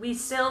 we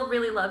still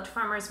really loved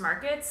farmers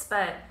markets,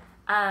 but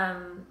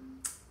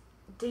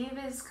Dave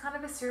is kind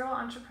of a serial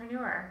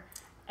entrepreneur,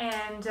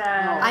 and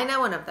I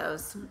know one of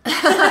those.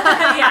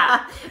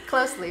 Yeah,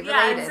 closely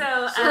related.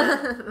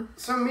 Yeah,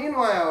 so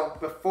meanwhile,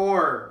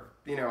 before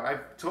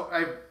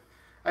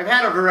I've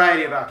had a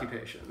variety of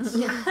occupations.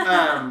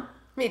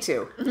 Me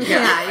too.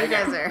 Yeah, you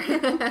guys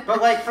are.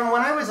 But from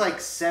when I was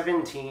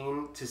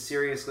 17 to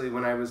seriously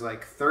when I was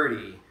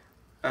 30,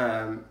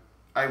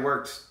 I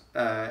worked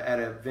at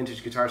a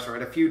vintage guitar store,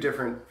 at a few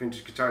different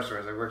vintage guitar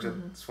stores. I worked at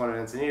Swan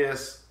and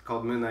Encinitas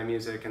called Moonlight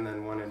Music, and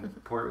then one in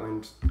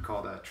Portland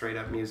called Trade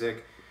Up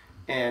Music.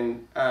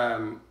 And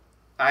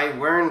I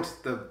learned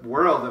the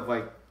world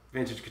of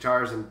vintage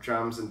guitars and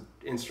drums and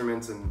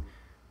instruments, and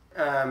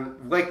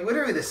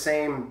literally the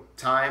same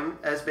time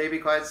as Baby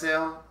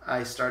Clydesdale,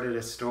 I started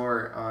a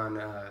store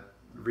on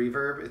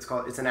Reverb.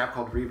 It's an app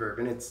called Reverb,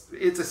 and it's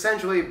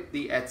essentially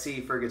the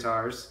Etsy for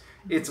guitars.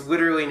 It's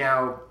literally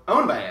now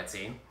owned by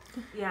Etsy.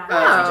 Yeah,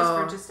 I just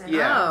purchased it.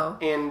 Yeah,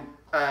 and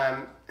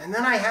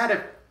then I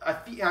had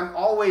I'm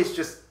always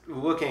just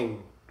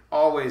looking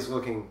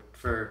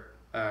for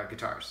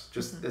guitars.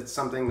 Just it's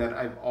something that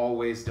I've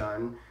always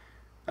done,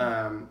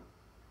 and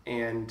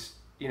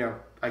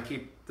I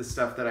keep the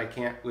stuff that I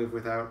can't live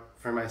without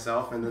for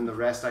myself, and then the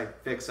rest I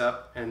fix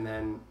up and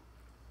then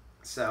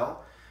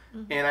sell.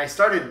 And I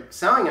started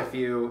selling a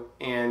few,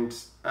 and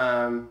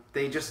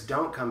they just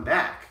don't come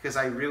back because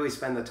I really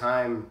spend the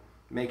time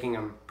making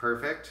them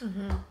perfect.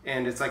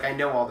 And it's I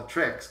know all the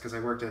tricks because I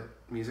worked at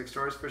music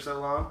stores for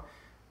so long.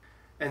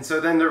 And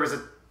so then there was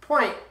a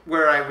point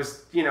where I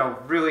was,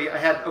 really, I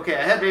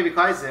had Baby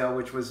Clydesdale,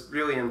 which was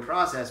really in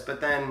process,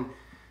 but then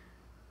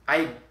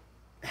I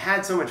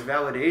had so much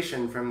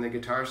validation from the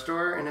guitar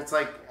store, and it's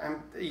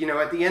I'm,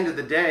 at the end of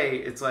the day,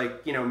 it's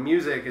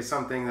music is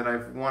something that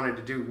I've wanted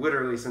to do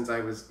literally since I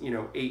was,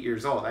 8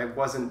 years old. I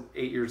wasn't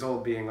 8 years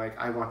old being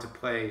I want to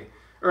play,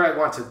 or I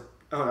want to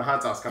own a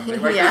hot sauce company.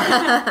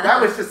 That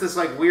was just this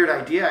weird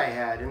idea I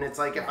had, and it's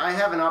if I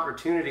have an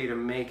opportunity to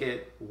make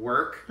it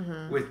work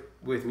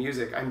with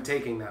music, I'm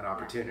taking that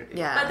opportunity.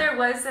 Yeah. But there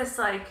was this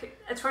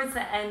towards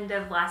the end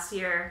of last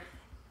year,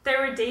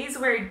 there were days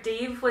where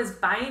Dave was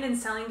buying and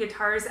selling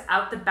guitars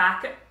out the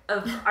back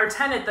of our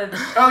tent at the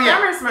yeah.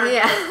 farmer's market.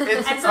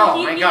 Yeah. And so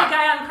he'd meet a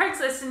guy on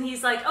Craigslist, and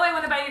he's like, "Oh, I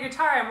want to buy your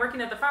guitar. I'm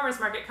working at the farmer's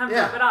market. Come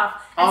drop it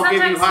off." And I'll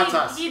give you hot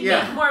sometimes sauce. he'd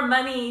make more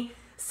money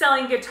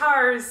selling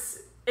guitars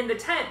in the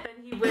tent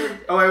than he would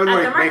I would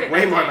at the market make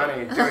way more that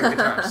day. money doing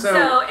guitars.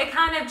 So it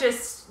kind of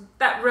just,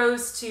 that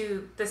rose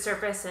to the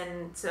surface,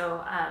 and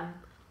so,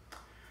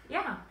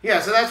 yeah. Yeah,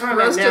 so that's what I'm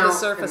Rose at to now. the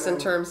surface in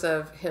terms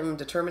of him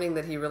determining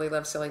that he really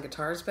loves selling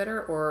guitars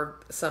better, or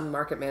some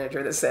market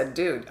manager that said,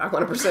 dude, I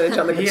want a percentage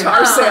on the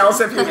guitar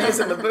sales if you're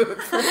using the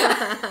booth.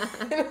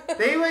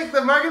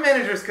 The market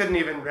managers couldn't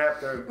even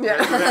wrap their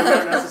heads around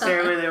that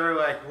necessarily. They were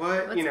like,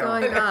 what? What's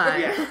going on?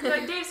 Yeah. You're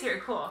like, Dave's here,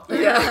 cool.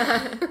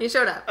 Yeah. He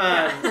showed up.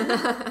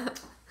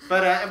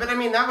 But I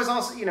mean, that was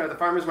also, the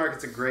farmer's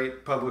market's a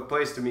great public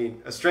place to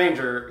meet a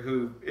stranger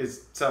who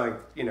is selling,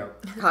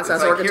 hot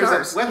sauce or here's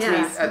guitars. Let's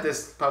Yes. meet at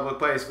this public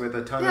place with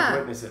a ton of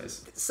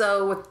witnesses.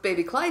 So with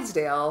Baby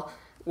Clydesdale,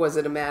 was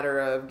it a matter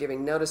of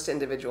giving notice to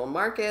individual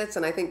markets?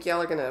 And I think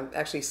y'all are going to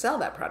actually sell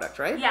that product,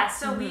 right? Yeah,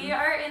 so we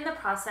are in the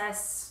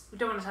process. We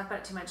don't want to talk about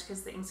it too much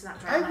because the ink's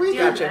not dry. We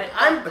gotcha.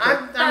 I'm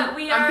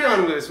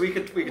feeling loose. We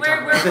could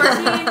talk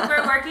about it.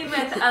 We're working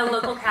with a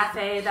local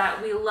cafe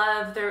that we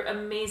love. They're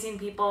amazing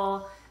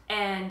people.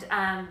 And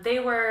they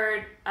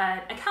were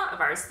an account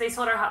of ours. They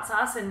sold our hot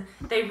sauce, and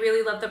they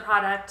really loved the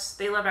product.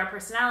 They loved our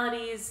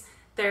personalities.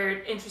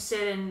 They're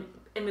interested in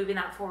moving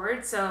that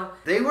forward. So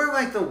they were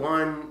like the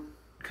one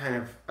kind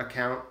of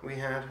account we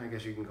had, I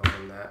guess you can call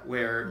them that,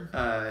 where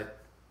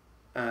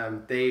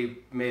they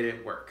made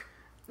it work.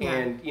 Yeah.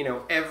 And,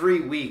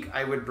 every week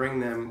I would bring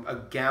them a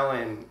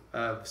gallon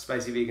of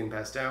spicy vegan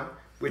pesto,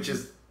 which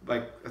is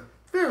like a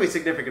fairly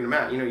significant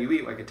amount. You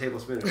eat like a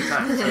tablespoon at a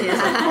time. So it's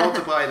like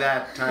multiply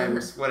that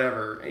times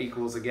whatever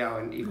equals a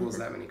gallon equals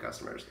that many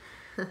customers.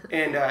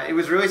 And it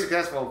was really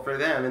successful for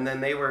them. And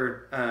then they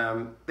were,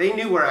 they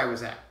knew where I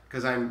was at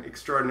because I'm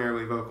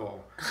extraordinarily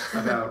vocal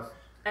about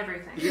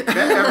everything.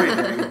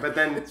 Everything. But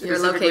then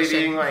specifically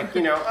being like,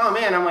 oh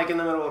man, I'm like in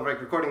the middle of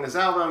like recording this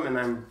album and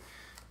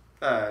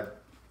I'm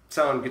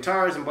selling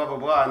guitars and blah, blah,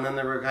 blah. And then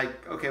they were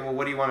like, okay, well,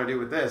 what do you want to do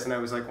with this? And I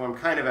was like, well, I'm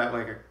kind of at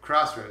like a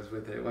crossroads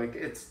with it. Like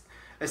it's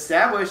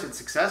established, it's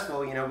successful.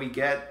 We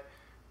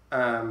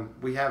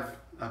have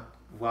a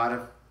lot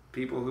of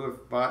people who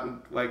have bought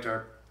and liked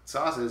our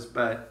sauces,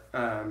 but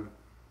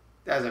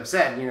as I've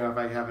said, if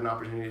I have an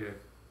opportunity to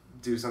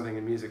do something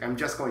in music, I'm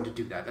just going to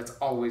do that. That's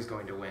always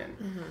going to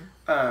win.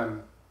 Mm-hmm.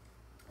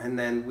 And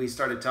then we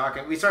started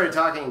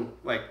talking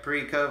like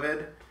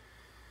pre-COVID,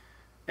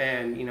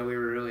 and we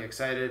were really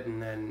excited,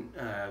 and then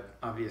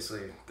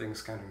obviously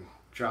things kind of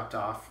dropped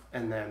off,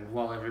 and then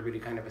while everybody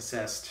kind of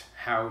assessed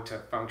how to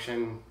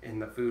function in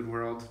the food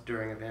world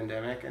during a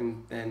pandemic,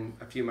 and then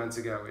a few months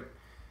ago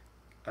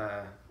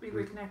we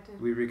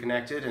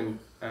reconnected, and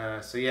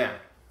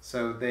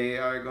so they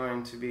are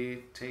going to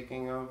be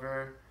taking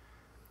over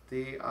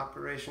the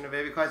operation of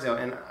Baby Clydesdale,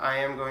 and I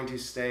am going to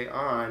stay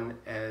on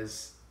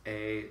as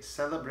a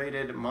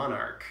celebrated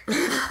monarch, which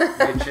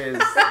is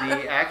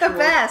the actual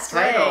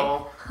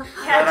title.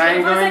 Yeah,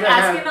 Dave was like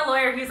asking the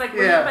lawyer. He's like,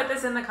 "Will you put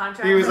this in the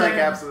contract?" He was like,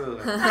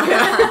 "Absolutely."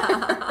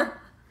 I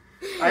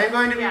am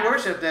going to be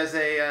worshipped as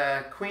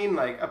a queen,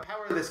 like a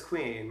powerless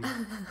queen.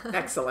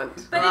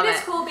 Excellent. But it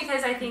is cool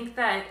because I think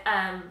that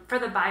for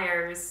the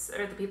buyers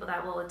or the people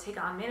that will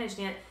take on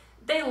managing it,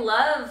 they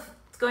love.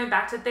 Going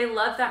back to it, they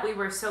love that we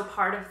were so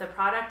part of the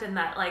product, and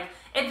that like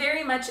it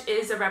very much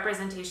is a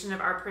representation of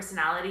our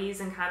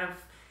personalities and kind of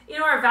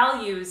our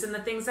values and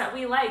the things that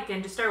we like,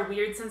 and just our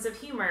weird sense of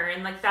humor,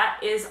 and like that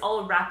is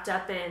all wrapped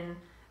up in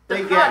the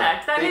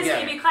product. That is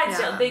Baby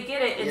Clydesdale. Yeah. They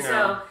get it, and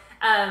so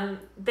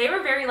they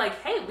were very like,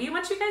 hey, we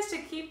want you guys to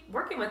keep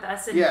working with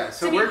us and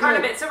to be part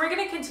of it. So we're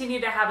going to continue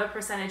to have a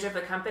percentage of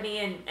the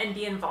company and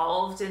be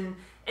involved in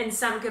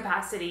some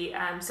capacity.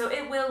 So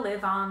it will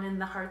live on in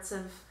the hearts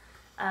of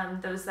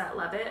those that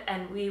love it,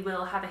 and we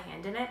will have a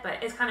hand in it.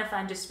 But it's kind of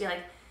fun just to be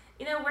like,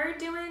 we're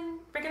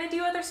going to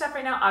do other stuff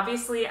right now.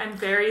 Obviously, I'm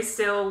very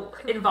still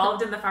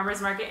involved in the farmers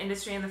market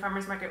industry and the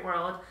farmers market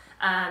world.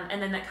 And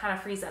then that kind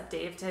of frees up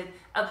Dave to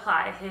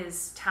apply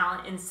his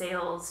talent in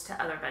sales to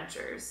other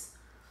ventures.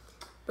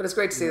 But it's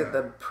great to see that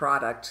the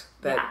product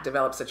that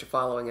develops such a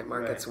following at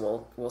markets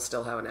will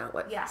still have an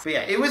outlet. Yeah. But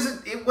it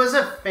was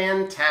a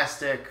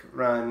fantastic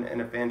run and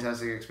a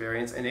fantastic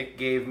experience, and it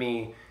gave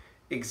me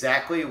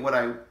exactly what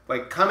I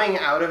like coming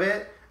out of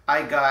it.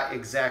 I got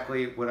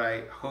exactly what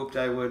I hoped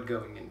I would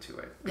going into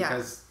it,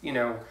 because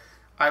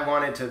I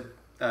wanted to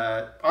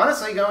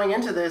honestly, going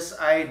into this,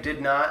 I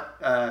did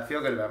not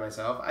feel good about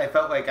myself. I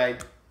felt like I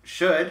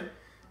should,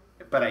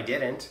 but I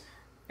didn't.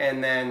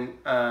 And then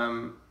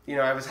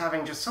I was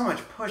having just so much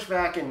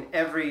pushback in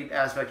every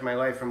aspect of my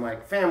life from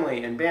like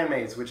family and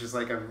bandmates, which is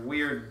like a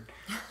weird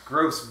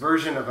gross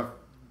version of a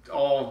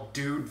all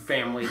dude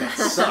family that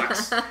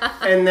sucks.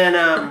 And then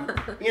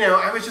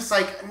I was just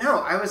like, no,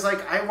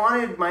 I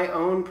wanted my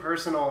own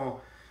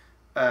personal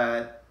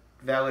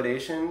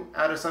validation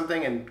out of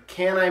something, and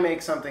can I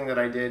make something that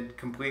I did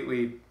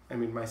completely,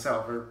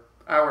 myself or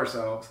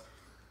ourselves,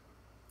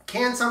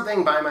 can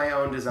something by my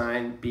own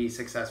design be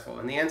successful?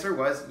 And the answer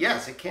was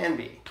yes, it can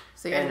be.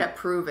 So you ended up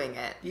proving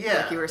it.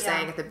 Yeah. Like you were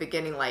saying at the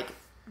beginning, like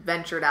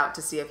ventured out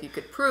to see if you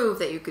could prove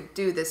that you could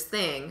do this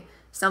thing,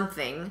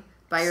 something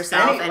by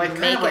yourself and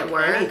make it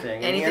work.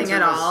 Anything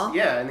at all.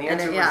 Yeah, and the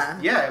answer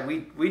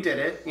was, we did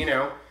it, you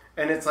know.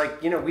 And it's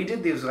like, you know, we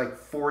did these like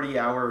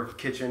 40-hour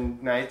kitchen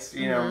nights,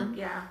 you know.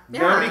 Yeah.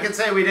 Nobody could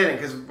say we didn't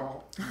because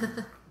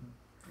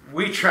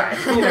we tried.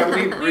 You know,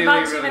 we really,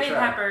 bought too really many tried.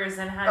 peppers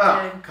and had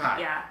to. God.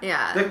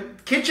 Yeah. The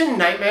kitchen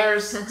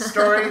nightmares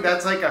story,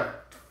 that's like a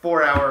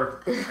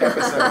 4-hour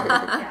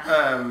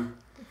episode.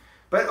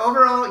 But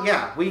overall,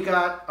 yeah, we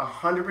got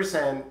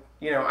 100%.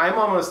 You know, I'm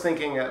almost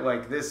thinking that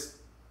like this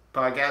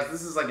podcast,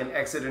 this is like an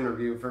exit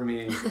interview for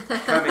me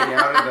coming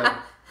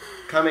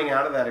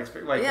out of that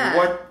experience. Like,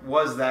 what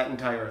was that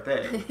entire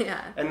thing?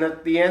 Yeah. And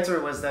the answer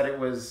was that it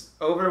was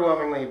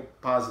overwhelmingly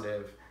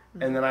positive.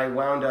 And then I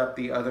wound up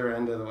the other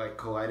end of the like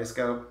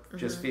kaleidoscope,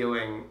 just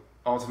feeling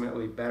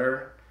ultimately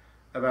better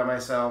about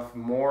myself,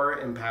 more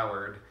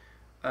empowered,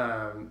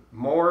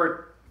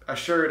 more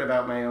assured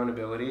about my own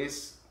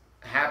abilities,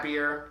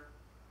 happier,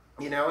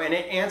 you know, and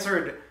it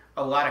answered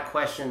a lot of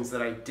questions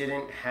that I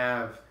didn't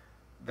have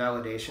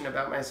validation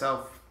about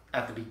myself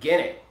at the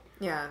beginning.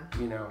 Yeah.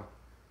 You know.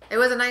 It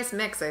was a nice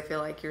mix. I feel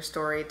like your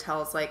story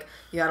tells like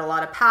you had a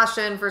lot of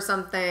passion for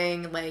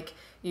something, like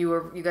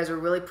you guys were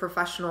really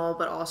professional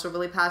but also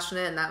really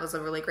passionate, and that was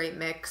a really great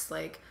mix.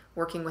 Like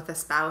working with a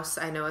spouse,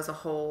 I know, is a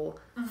whole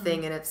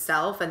thing in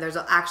itself, and there's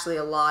actually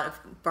a lot of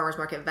farmers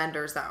market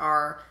vendors that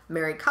are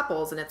married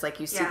couples, and it's like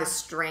you see the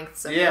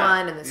strengths of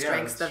one and the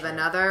strengths of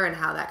another and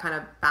how that kind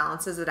of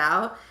balances it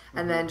out,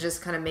 and then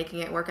just kind of making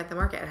it work at the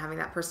market and having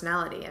that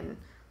personality and,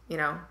 you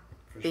know,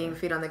 being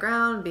feet on the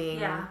ground, being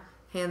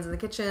hands in the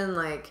kitchen,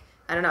 like,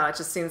 I don't know, it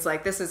just seems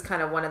like this is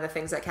kind of one of the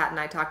things that Kat and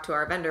I talk to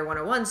our vendor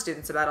 101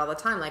 students about all the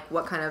time. Like,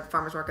 what kind of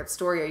farmers market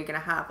story are you going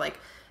to have? Like,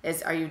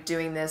 are you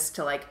doing this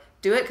to like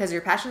do it because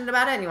you're passionate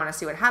about it and you want to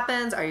see what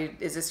happens?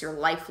 Is this your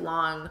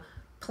lifelong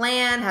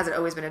plan? Has it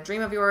always been a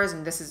dream of yours?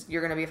 And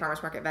you're going to be a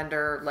farmers market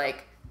vendor,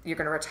 like you're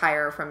going to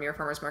retire from your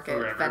farmers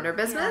market vendor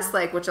business,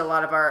 like which fair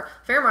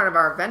amount of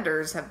our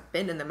vendors have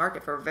been in the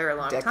market for a very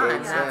long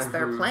time. That's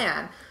their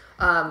plan.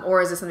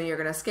 Or is it something you're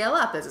going to scale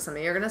up? Is it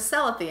something you're going to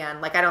sell at the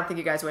end? Like, I don't think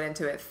you guys went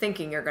into it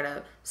thinking you're going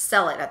to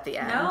sell it at the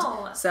end.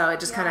 No. So it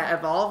just kind of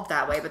evolved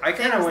that way. But I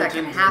kind of went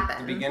in at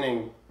the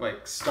beginning,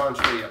 like,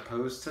 staunchly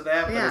opposed to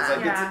that. But it's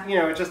like, it's, you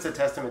know, it's just a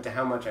testament to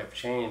how much I've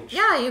changed.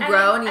 Yeah, you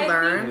grow and you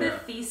learn. I think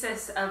the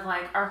thesis of,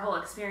 like, our whole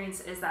experience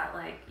is that,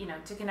 like, you know,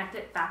 to connect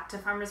it back to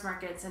farmers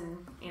markets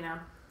and, you know,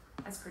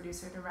 as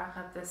producer to wrap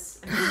up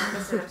this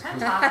episode of Tent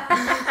Talk,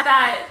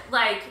 that,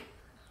 like,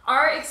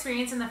 our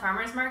experience in the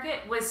farmers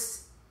market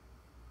was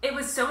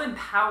so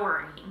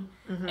empowering.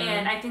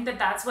 And I think that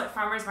that's what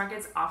farmers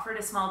markets offer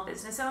to small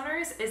business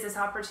owners, is this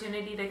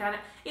opportunity to kind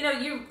of, you know,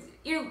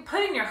 you're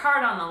putting your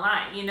heart on the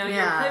line, you know,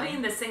 you're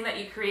putting this thing that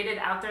you created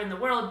out there in the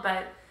world,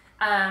 but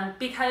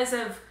because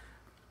of,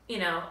 you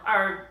know,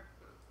 our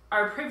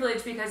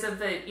privilege, because of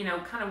the, you know,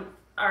 kind of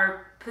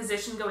our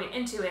position going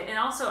into it, and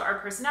also our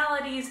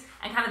personalities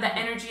and kind of the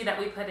energy that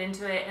we put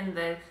into it, and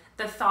the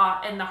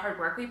thought and the hard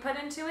work we put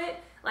into it,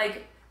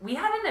 like, we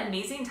had an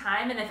amazing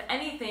time, and if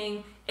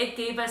anything, it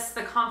gave us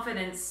the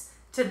confidence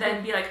to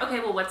then be like, okay,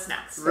 well, what's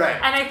next? Right.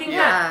 And I think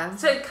that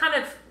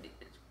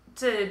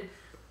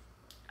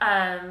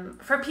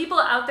for people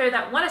out there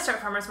that want to start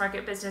farmers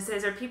market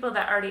businesses, or people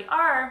that already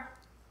are,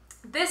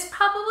 this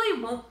probably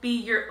won't be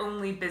your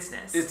only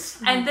business.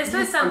 And this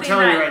was something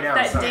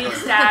that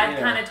Dave's dad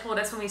kind of told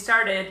us when we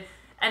started.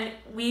 And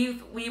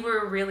we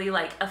were really,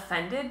 like,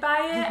 offended by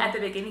it at the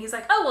beginning. He's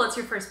like, oh, well, it's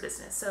your first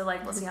business, so,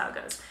 like, we'll see how it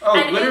goes. Oh,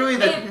 and literally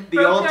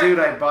the old dude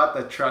I bought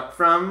the truck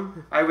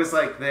from, I was,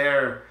 like,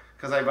 there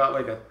because I bought,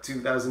 like, a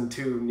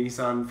 2002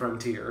 Nissan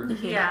Frontier.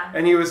 Yeah.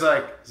 And he was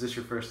like, is this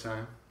your first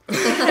time?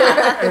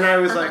 And I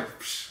was like,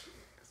 it's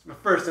my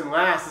first and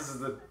last. This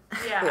is the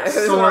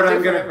sword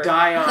I'm going to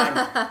die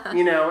on.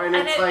 You know, and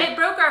it's like... it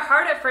broke our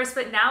heart at first,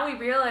 but now we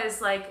realize,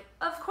 like,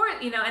 of course,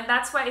 you know, and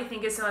that's what I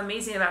think is so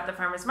amazing about the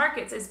farmers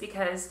markets, is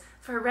because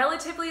for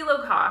relatively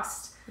low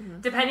cost,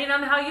 depending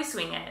on how you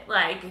swing it,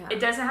 like, it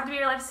doesn't have to be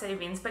your life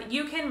savings, but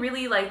you can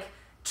really, like,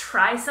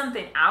 try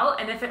something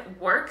out, and if it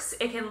works,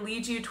 it can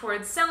lead you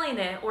towards selling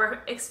it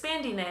or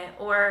expanding it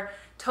or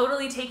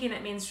totally taking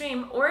it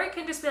mainstream, or it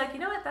can just be like, you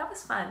know what, that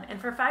was fun,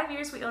 and for 5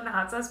 years we owned a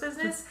hot sauce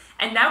business,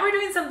 and now we're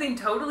doing something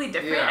totally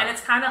different, and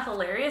it's kind of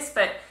hilarious.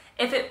 But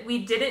if we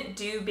didn't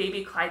do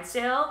Baby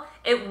Clydesdale,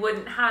 it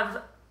wouldn't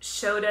have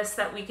showed us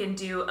that we can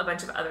do a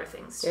bunch of other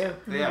things too.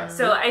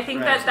 So I think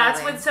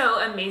that's what's so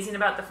amazing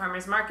about the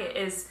farmers market,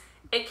 is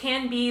it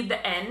can be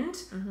the end,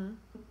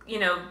 you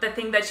know, the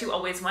thing that you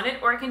always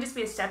wanted, or it can just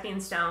be a stepping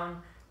stone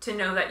to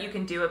know that you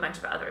can do a bunch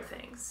of other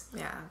things.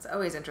 Yeah, it's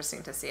always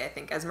interesting to see. I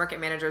think as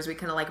market managers, we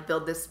kind of like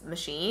build this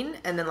machine,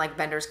 and then like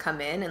vendors come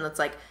in, and it's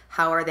like,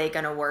 how are they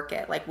going to work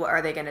it? Like, what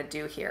are they going to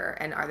do here?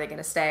 And are they going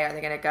to stay? Are they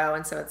going to go?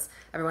 And so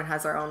everyone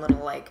has their own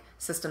little like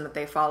system that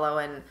they follow.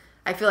 And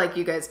I feel like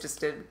you guys just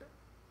did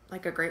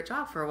like a great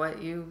job for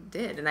what you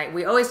did. And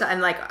we always,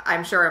 and like,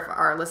 I'm sure if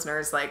our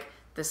listeners, like,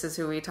 this is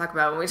who we talk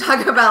about when we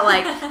talk about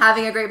like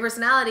having a great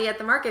personality at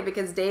the market,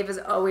 because Dave has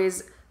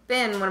always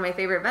been one of my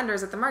favorite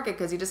vendors at the market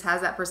because he just has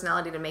that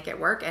personality to make it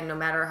work. And no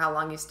matter how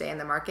long you stay in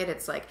the market,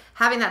 it's like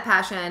having that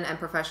passion and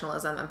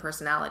professionalism and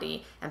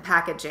personality and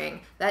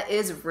packaging. That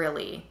is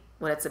really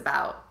what it's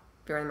about.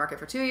 If you're in the market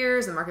for 2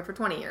 years, in the market for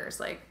 20 years,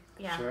 like,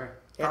 Yeah. Sure.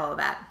 all of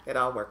that. It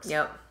all works.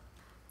 Yep.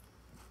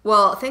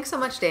 Well, thanks so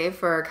much, Dave,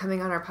 for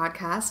coming on our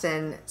podcast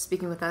and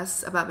speaking with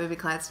us about Baby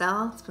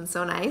Clydesdale. It's been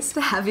so nice to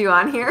have you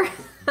on here.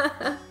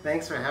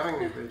 Thanks for having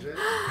me, Bridget.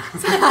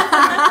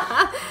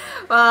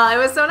 Well, it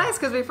was so nice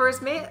because we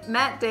first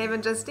met Dave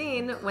and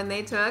Justine when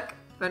they took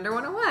Vendor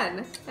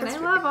 101. And I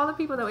love all the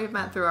people that we've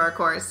met through our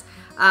course.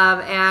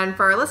 And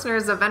for our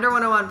listeners, the Vendor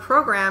 101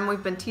 program,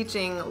 we've been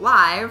teaching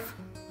live,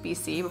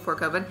 BC, before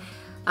COVID,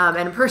 and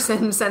in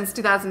person since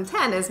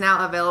 2010, is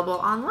now available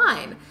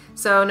online.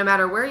 So no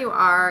matter where you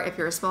are, if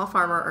you're a small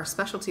farmer or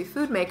specialty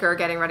food maker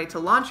getting ready to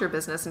launch your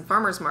business in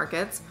farmers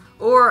markets,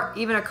 or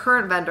even a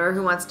current vendor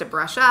who wants to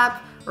brush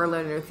up or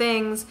learn new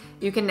things,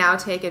 you can now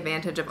take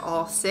advantage of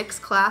all 6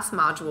 class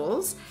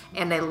modules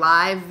and a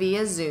live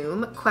via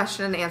Zoom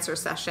question and answer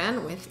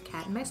session with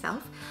Kat and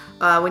myself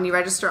when you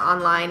register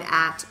online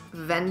at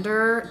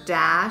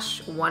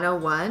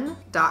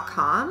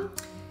vendor-101.com.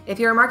 If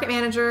you're a market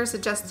manager,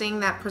 suggesting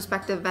that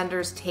prospective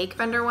vendors take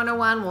Vendor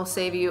 101 will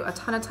save you a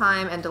ton of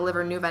time and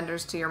deliver new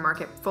vendors to your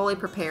market fully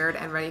prepared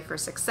and ready for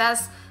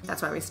success.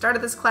 That's why we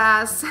started this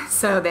class,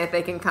 so that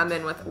they can come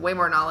in with way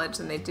more knowledge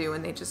than they do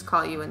when they just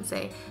call you and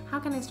say,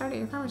 how can I start at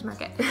your farmer's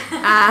market?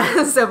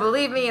 So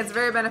believe me, it's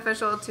very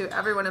beneficial to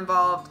everyone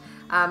involved.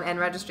 And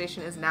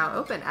registration is now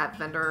open at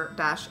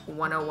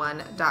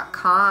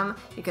vendor-101.com.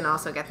 You can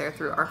also get there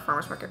through our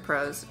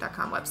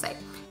farmersmarketpros.com website.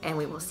 And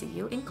we will see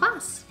you in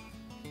class.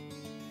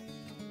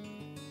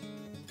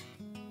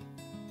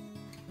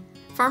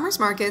 Farmers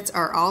markets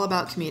are all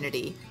about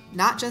community,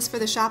 not just for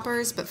the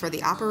shoppers, but for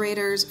the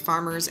operators,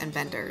 farmers, and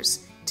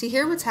vendors. To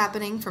hear what's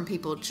happening from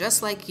people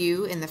just like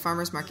you in the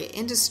farmers market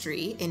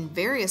industry in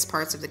various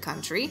parts of the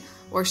country,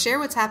 or share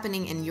what's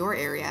happening in your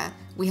area,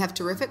 we have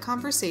terrific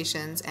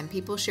conversations and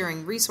people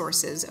sharing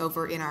resources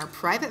over in our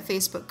private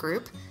Facebook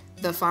group,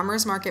 the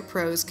Farmers Market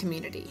Pros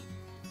Community.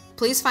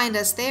 Please find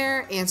us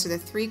there, answer the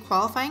 3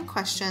 qualifying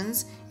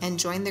questions, and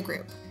join the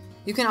group.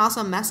 You can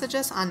also message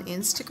us on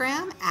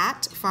Instagram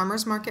at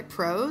Farmers Market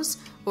Pros,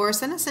 or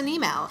send us an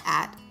email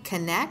at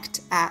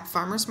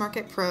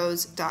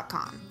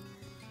connect@farmersmarketpros.com.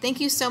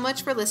 Thank you so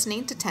much for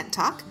listening to Tent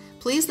Talk.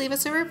 Please leave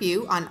us a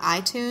review on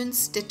iTunes,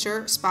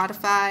 Stitcher,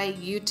 Spotify,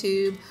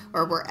 YouTube,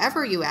 or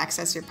wherever you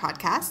access your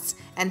podcasts,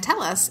 and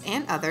tell us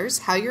and others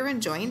how you're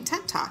enjoying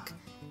Tent Talk.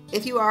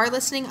 If you are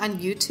listening on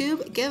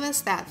YouTube, give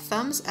us that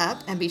thumbs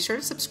up and be sure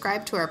to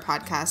subscribe to our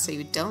podcast so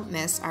you don't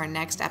miss our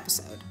next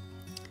episode.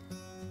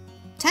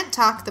 Tent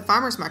Talk, the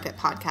Farmers Market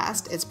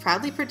podcast, is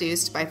proudly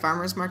produced by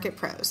Farmers Market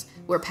Pros,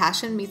 where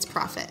passion meets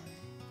profit.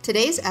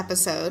 Today's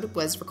episode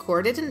was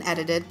recorded and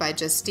edited by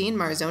Justine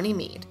Marzoni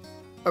Mead.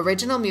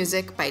 Original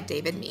music by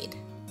David Mead.